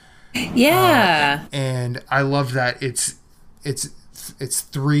 Yeah. And I love that it's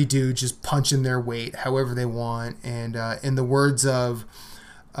 3 dudes just punching their weight however they want. And in the words of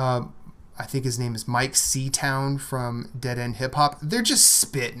I think his name is Mike Seatown from Dead End Hip Hop, they're just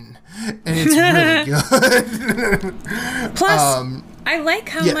spitting, and it's really good. Plus, I like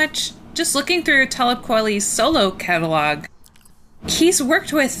how much, just looking through Talib Kweli's solo catalog, he's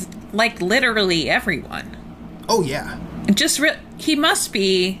worked with like literally everyone. Oh yeah, he must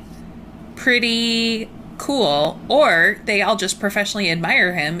be pretty cool, or they all just professionally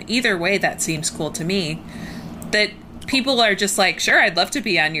admire him. Either way, that seems cool to me. That people are just like, sure, I'd love to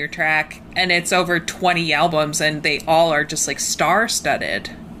be on your track, and it's over 20 albums, and they all are just like star-studded.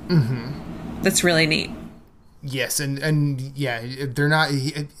 Mm-hmm. That's really neat. Yes, and yeah, they're not.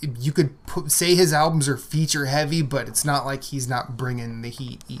 You could say his albums are feature heavy, but it's not like he's not bringing the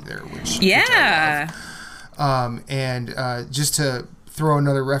heat either. Which I love. And just to throw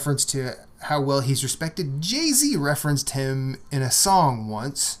another reference to how well he's respected, Jay-Z referenced him in a song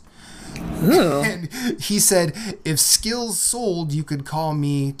once. Ooh. And he said, if skills sold, you could call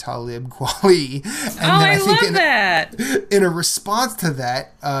me Talib Kweli. And I love that. In a response to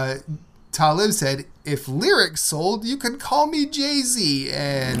that, Talib said, if lyrics sold, you could call me Jay-Z.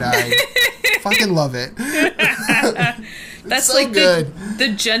 And I fucking love it. That's so like good. The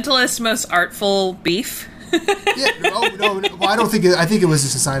gentlest, most artful beef. Yeah, no, well, I don't think I think it was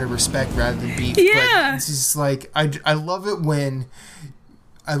just a sign of respect rather than beef. Yeah. But it's just like, I love it when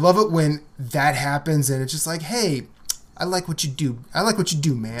that happens, and it's just like, hey, I like what you do. I like what you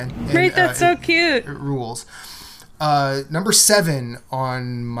do, man. And, right, that's so cute. It rules. Number 7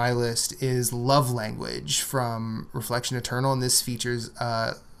 on my list is Love Language from Reflection Eternal, and this features,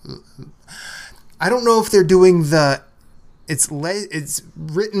 I don't know if they're doing it's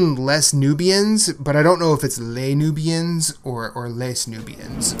written Les Nubians, but I don't know if it's Les Nubians or Les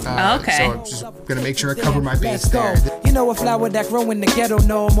Nubians. Okay. So I'm just going to make sure I cover my base there. You know a flower that grow in the ghetto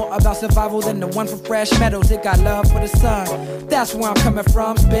know more about survival than the one from Fresh Meadows. It got love for the sun. That's where I'm coming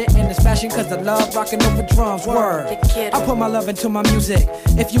from. Spit in this fashion cause I love rocking over drums. Word. I put my love into my music.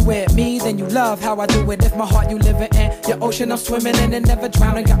 If you with me, then you love how I do it. If my heart you living in your ocean, I'm swimming in and never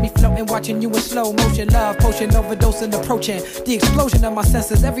drowning. Got me floating, watching you in slow motion. Love potion, overdosing, approaching the explosion of my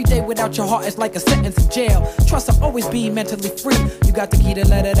senses. Every day without your heart is like a sentence in jail. Trust I'll always be mentally free. You got the key to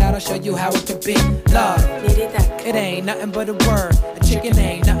let it out. I'll show you how it can be. Love, it ain't nothing but a word. A chicken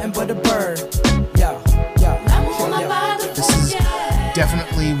ain't nothing but a bird. Yo. This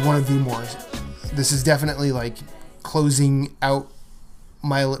definitely one of the more. This is definitely like closing out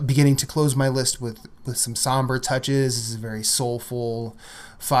beginning to close my list with some somber touches. This is very soulful,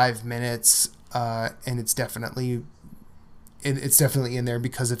 5 minutes, and it's definitely in there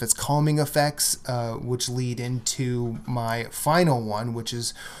because of its calming effects, which lead into my final one, which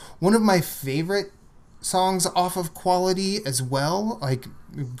is one of my favorite songs off of Quality as well. Like,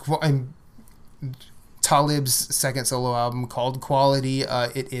 Talib's second solo album called Quality,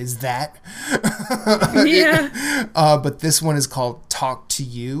 it is that. Yeah. But this one is called Talk to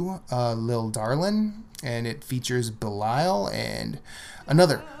You, Lil Darlin', and it features Belial and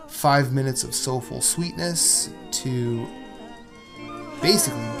another 5 minutes of soulful sweetness to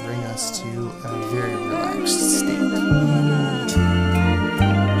basically bring us to a very relaxed state.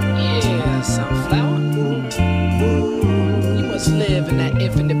 Yeah, sunflower. You must live in that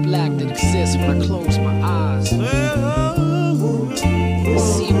infinite black that exists when I close my eyes. I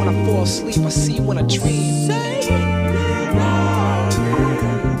see when I fall asleep, I see when I dream.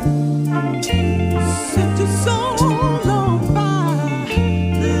 Set your soul on fire.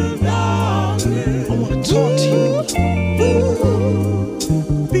 I wanna talk to you.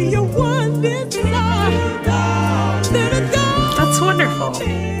 Be your one desire. That's wonderful.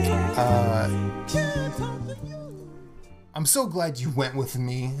 I'm so glad you went with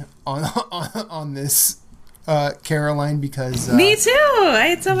me on this, Caroline, because Me too. I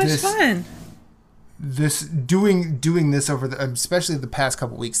had so much fun. Doing this over especially the past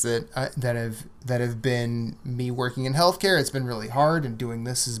couple weeks that have been me working in healthcare. It's been really hard, and doing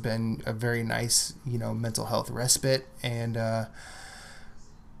this has been a very nice, mental health respite. And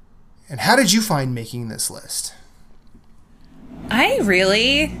how did you find making this list? I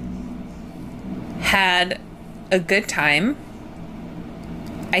really had a good time.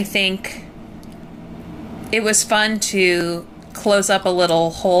 I think it was fun to close up a little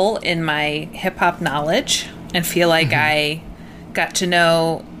hole in my hip-hop knowledge and feel like I got to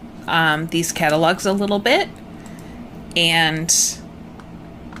know these catalogs a little bit. And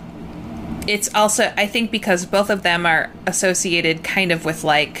it's also, I think, because both of them are associated kind of with,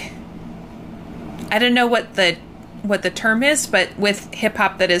 like, I don't know what the term is, but with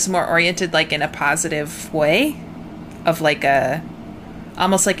hip-hop that is more oriented, like, in a positive way, of like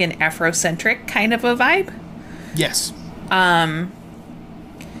almost like an Afrocentric kind of a vibe. Yes.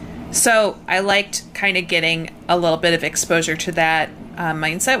 So I liked kind of getting a little bit of exposure to that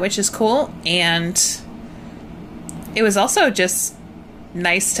mindset, which is cool. And it was also just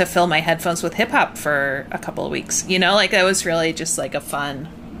nice to fill my headphones with hip-hop for a couple of weeks. Like, that was really just like a fun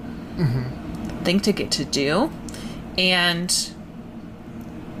thing to get to do. And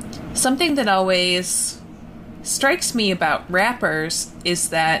something that always strikes me about rappers is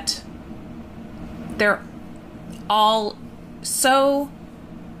that they're all so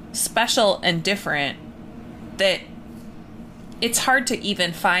special and different that it's hard to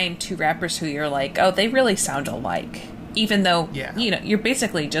even find two rappers who you're like, oh, they really sound alike. Even though, you're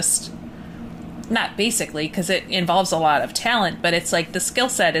basically just... Not basically, because it involves a lot of talent, but it's like the skill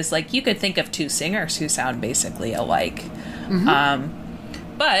set is like you could think of two singers who sound basically alike.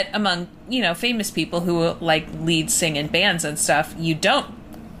 But among, famous people who like lead sing in bands and stuff, you don't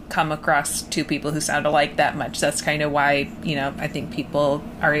come across two people who sound alike that much. That's kind of why, I think people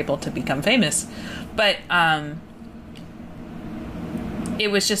are able to become famous. But it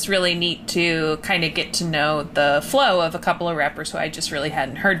was just really neat to kind of get to know the flow of a couple of rappers who I just really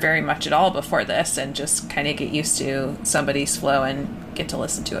hadn't heard very much at all before this, and just kind of get used to somebody's flow and get to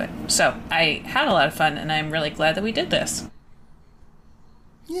listen to it. So I had a lot of fun, and I'm really glad that we did this.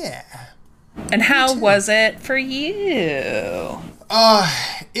 Yeah. And how was it for you?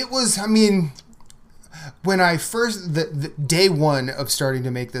 It was, when I first, the day one of starting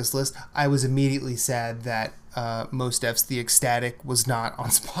to make this list, I was immediately sad that Mos Def's The Ecstatic was not on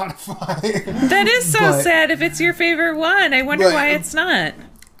Spotify. That is so sad if it's your favorite one. I wonder why it's not.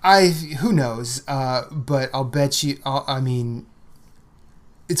 Who knows? But I'll bet you,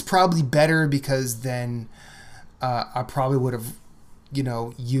 it's probably better because then I probably would have,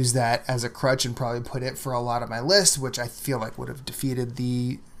 used that as a crutch and probably put it for a lot of my list, which I feel like would have defeated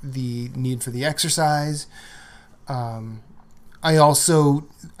the need for the exercise. I also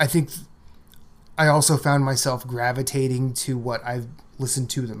found myself gravitating to what I've listened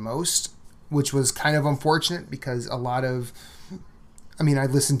to the most, which was kind of unfortunate because a lot of, I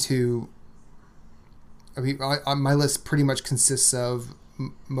listened to, my list pretty much consists of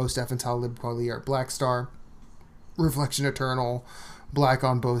Mos Def and Talib Kweli are Black Star, Reflection Eternal, Black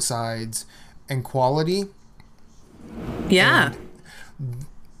on Both Sides, and Quality. Yeah. And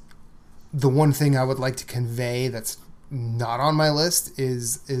the one thing I would like to convey that's not on my list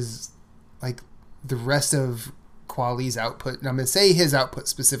is like the rest of Kweli's output. And I'm going to say his output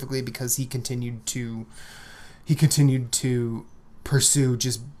specifically because he continued to pursue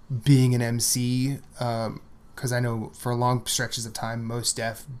just being an MC. Because I know for long stretches of time, Mos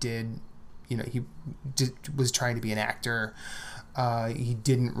Def was trying to be an actor. He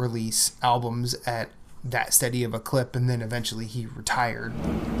didn't release albums at that steady of a clip, and then eventually he retired.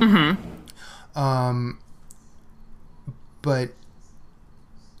 But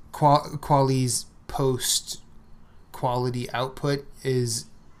Kweli's post-quality output is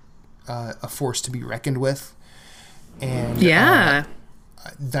a force to be reckoned with. And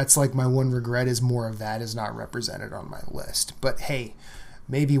that's like my one regret is more of that is not represented on my list. But hey,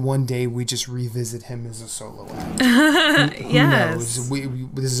 maybe one day we just revisit him as a solo act. Who knows?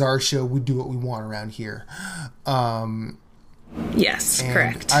 This is our show. We do what we want around here. Yes,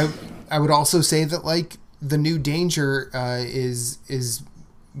 correct. I would also say that like the new Danger is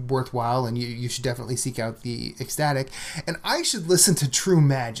worthwhile, and you should definitely seek out the Ecstatic. And I should listen to True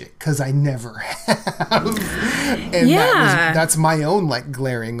Magic because I never have. And that's my own like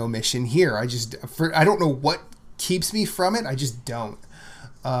glaring omission here. I don't know what keeps me from it. I just don't.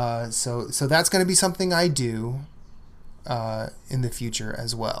 So that's going to be something I do in the future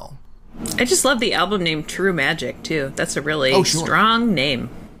as well. I just love the album name True Magic too. That's a really strong name.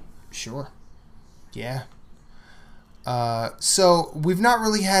 Sure. Yeah. So we've not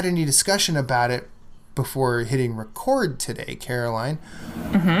really had any discussion about it before hitting record today, Caroline.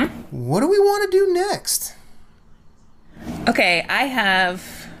 What do we want to do next? Okay, I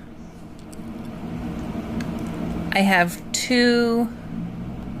have two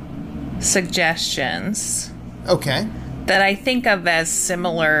suggestions. Okay. That I think of as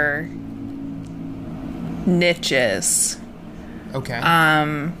similar niches.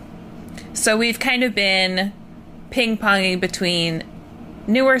 Okay. So we've kind of been ping-ponging between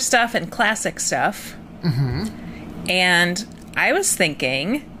newer stuff and classic stuff. And I was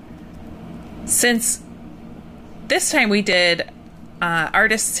thinking, since this time we did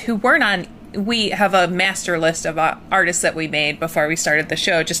artists who weren't on, we have a master list of artists that we made before we started the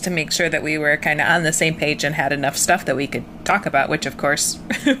show just to make sure that we were kind of on the same page and had enough stuff that we could talk about, which of course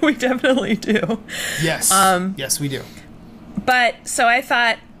we definitely do. Yes. Yes, we do. But so I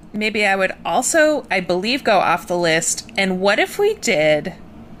thought maybe I would also, I believe, go off the list. And what if we did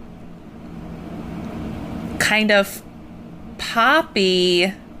kind of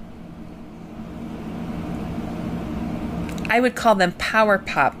poppy, I would call them power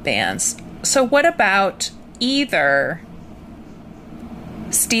pop bands. So what about either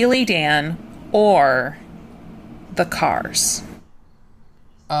Steely Dan or the Cars?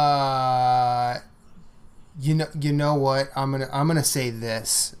 You know what? I'm gonna say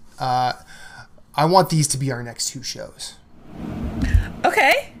this. I want these to be our next two shows.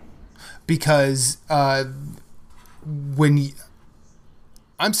 Okay. Because I'm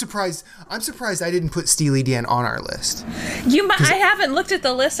surprised I didn't put Steely Dan on our list. I haven't looked at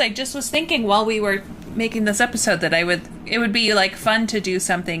the list. I just was thinking while we were making this episode that it would be like fun to do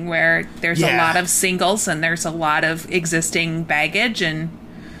something where there's a lot of singles and there's a lot of existing baggage, and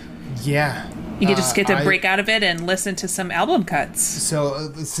you could just get to break out of it and listen to some album cuts.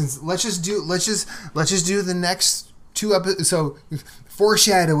 So let's just do the next two episodes. So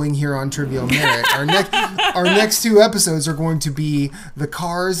foreshadowing here on Trivial Merit, our next two episodes are going to be the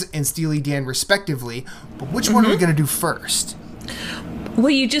Cars and Steely Dan respectively. But which one are we going to do first? Well,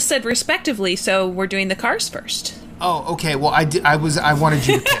 you just said respectively, so we're doing the Cars first. Oh, okay. Well, I wanted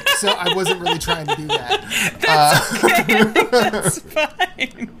you to pick, so I wasn't really trying to do that. That's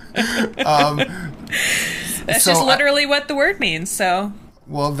fine. That's just literally what the word means. So.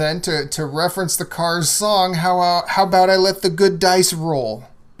 Well, then, to reference the Cars song, how about I let the good dice roll?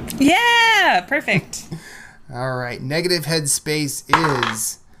 Yeah, perfect. All right, negative headspace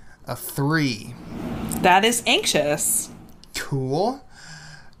is a 3. That is anxious. Cool.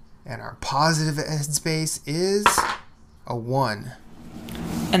 And our positive headspace is a 1.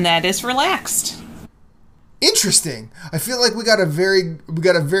 And that is relaxed. Interesting. I feel like we got a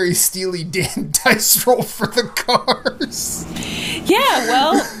very Steely Dan dice roll for the Cars. Yeah,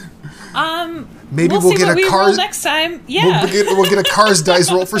 well, maybe we'll get a Cars next time. Yeah, we'll get a Cars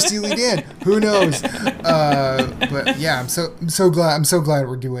dice roll for Steely Dan. Who knows? But yeah, I'm so glad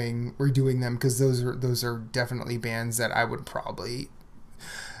we're doing them, because those are definitely bands that I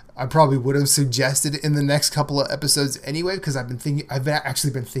probably would have suggested in the next couple of episodes anyway, because I've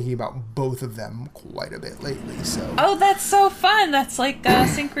actually been thinking about both of them quite a bit lately. So that's so fun. That's like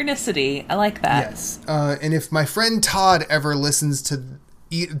synchronicity. I like that. Yes. And if my friend Todd ever listens to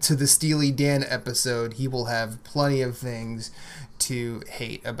to the Steely Dan episode, he will have plenty of things to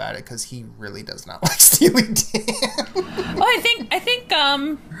hate about it because he really does not like Steely Dan. Well, I think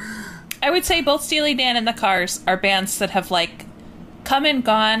I would say both Steely Dan and the Cars are bands that have like come and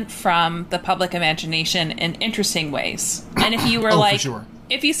gone from the public imagination in interesting ways. And if you were for sure.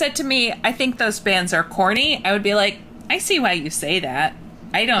 if you said to me, I think those bands are corny, I would be like, I see why you say that.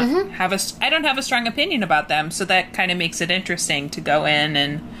 I don't have a strong opinion about them, so that kind of makes it interesting to go in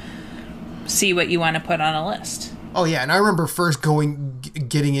and see what you want to put on a list. Oh yeah, and I remember first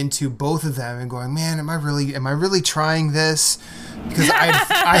getting into both of them and going, man, am I really trying this? Because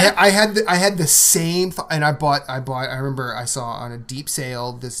I had the same and I remember I saw on a Deep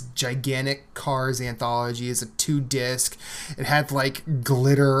Sale this gigantic Cars anthology as a 2-disc. It had like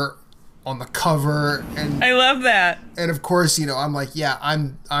glitter on the cover, and I love that. And of course, you know, I'm like, yeah,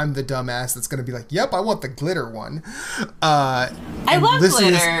 I'm the dumbass that's gonna be like, yep, I want the glitter one. I love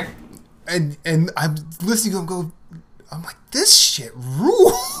glitter. And I'm listening to him go, I'm like, this shit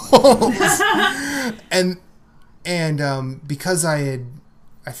rules. and because I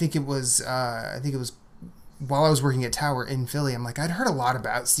think it was while I was working at Tower in Philly, I'm like, I'd heard a lot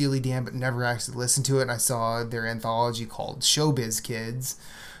about Steely Dan, but never actually listened to it. And I saw their anthology called Showbiz Kids,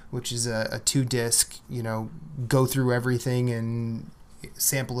 which is a 2-disc, you know, go through everything and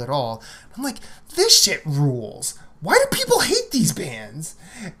sample it all. I'm like, this shit rules. Why do people hate these bands?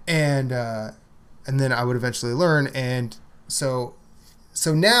 And then I would eventually learn. And so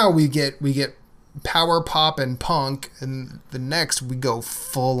now we get power pop and punk, and the next we go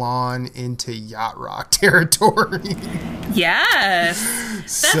full on into yacht rock territory. Yes,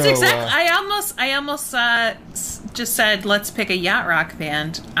 that's exactly. I almost just said let's pick a yacht rock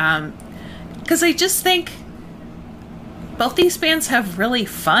band, because I just think both these bands have really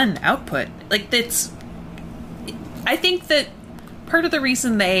fun output. Like I think that part of the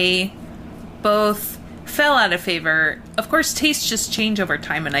reason they both fell out of favor, of course, tastes just change over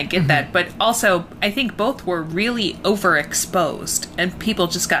time, and I get that, but also I think both were really overexposed, and people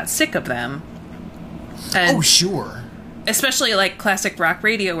just got sick of them. And oh, sure. Especially like classic rock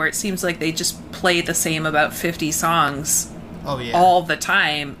radio, where it seems like they just play the same about 50 songs all the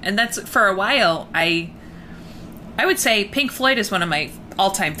time. And that's, for a while, I would say Pink Floyd is one of my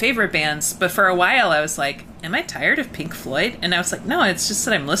all-time favorite bands, but for a while I was like, am I tired of Pink Floyd? And I was like, no, it's just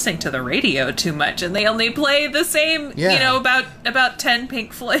that I'm listening to the radio too much, and they only play the same, you know, about 10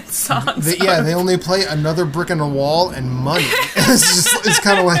 Pink Floyd songs. They only play Another Brick in the Wall and Money. it's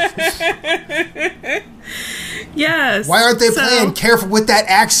kind of like... Yes. Why aren't they playing Careful with That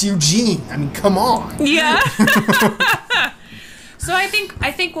Axe Eugene? I mean, come on. Yeah. So I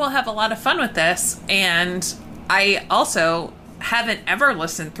think we'll have a lot of fun with this, and I also haven't ever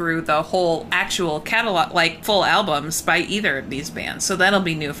listened through the whole actual catalog, like full albums by either of these bands, so that'll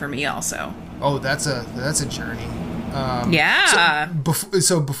be new for me also. Oh, that's a journey. Yeah.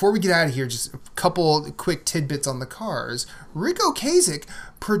 So before we get out of here, just a couple quick tidbits on the Cars. Ric Ocasek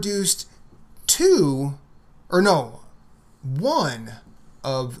produced one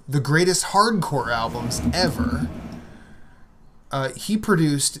of the greatest hardcore albums ever. He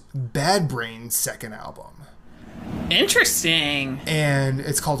produced Bad Brains' second album. Interesting. And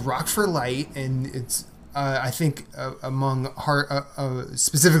it's called Rock for Light, and it's I think among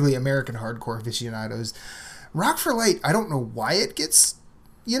specifically American hardcore aficionados, Rock for Light, I don't know why it gets,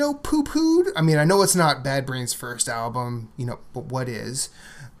 you know, poo-pooed. I mean, I know it's not Bad Brains' first album, you know, but what is?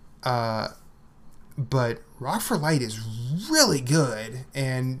 But Rock for Light is really good,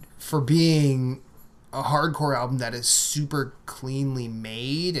 and for being a hardcore album that is super cleanly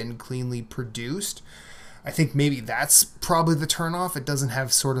made and cleanly produced, I think maybe that's probably the turnoff. It doesn't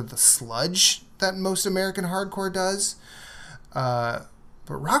have sort of the sludge that most American hardcore does. But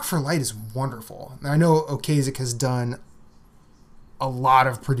Rock for Light is wonderful. Now, I know Ocasek has done a lot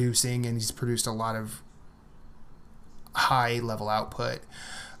of producing, and he's produced a lot of high-level output.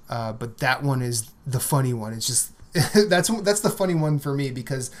 But that one is the funny one. It's just... that's the funny one for me,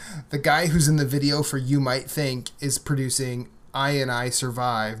 because the guy who's in the video for You Might Think is producing I and I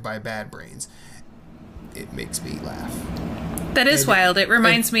Survive by Bad Brains. It makes me laugh. That is wild. It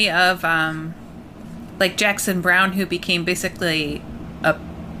reminds me of like Jackson Browne, who became basically a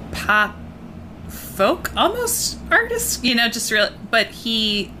pop folk almost artist, you know, just real, but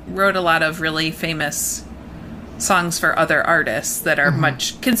he wrote a lot of really famous songs for other artists that are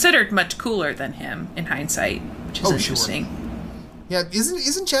considered much cooler than him in hindsight, which is interesting. Sure. Yeah,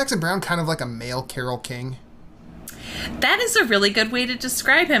 isn't Jackson Browne kind of like a male Carole King? That is a really good way to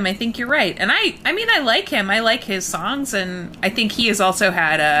describe him. I think you're right. And I mean, I like him. I like his songs, and I think he has also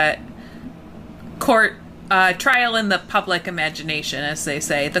had a court trial in the public imagination, as they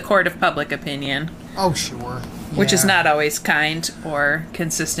say, the court of public opinion. Oh, sure. Which is Yeah. not always kind or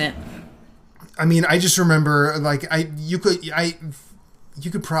consistent. I mean, I just remember, like, I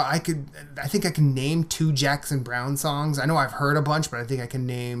think I can name 2 Jackson Browne songs. I know I've heard a bunch, but I think I can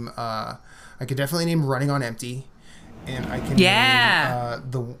name, I could definitely name Running on Empty. And I can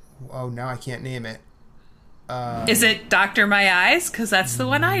name, now I can't name it. Is it Doctor My Eyes? Because that's the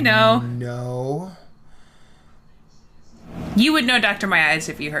one I know. No. You would know Doctor My Eyes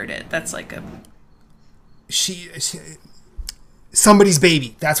if you heard it. That's like a... Somebody's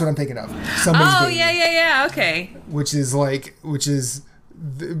Baby. That's what I'm thinking of. Somebody's Baby. Yeah. Okay.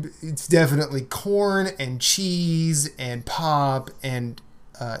 It's definitely corn and cheese and pop and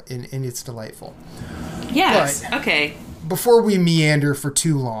it's delightful. Yes. But okay. Before we meander for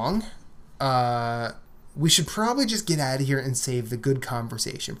too long, we should probably just get out of here and save the good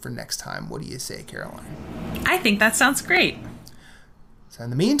conversation for next time. What do you say, Caroline? I think that sounds great. So in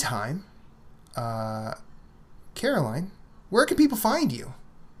the meantime, Caroline, where can people find you?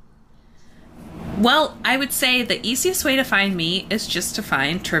 Well, I would say the easiest way to find me is just to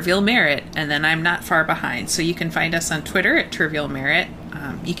find Trivial Merit, and then I'm not far behind. So you can find us on Twitter at Trivial Merit.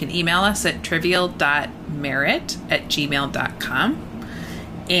 You can email us at trivial.merit@gmail.com.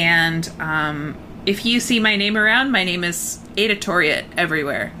 And if you see my name around, my name is Editoriet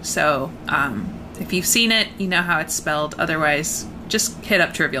everywhere. So if you've seen it, you know how it's spelled. Otherwise, just hit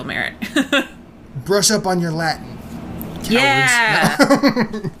up Trivial Merit. Brush up on your Latin. Cowards. Yeah.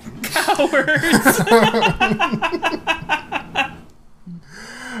 No. Cowards.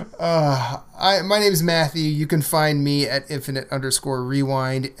 My name is Matthew. You can find me at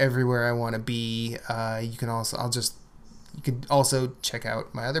infinite_rewind everywhere I want to be. You can also check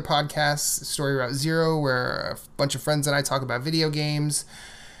out my other podcasts, Story Route Zero, where a bunch of friends and I talk about video games.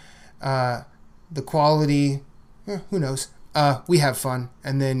 The quality, who knows? We have fun.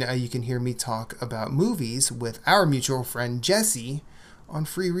 And then you can hear me talk about movies with our mutual friend Jesse on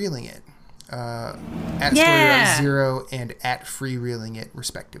Freereeling It. At Story Route Zero and at Freereeling It,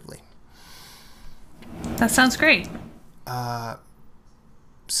 respectively. That sounds great.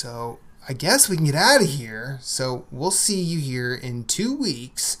 So I guess we can get out of here. So we'll see you here in 2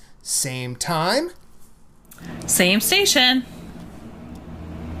 weeks. Same time. Same station.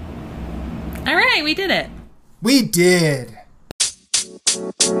 All right, we did it. We did.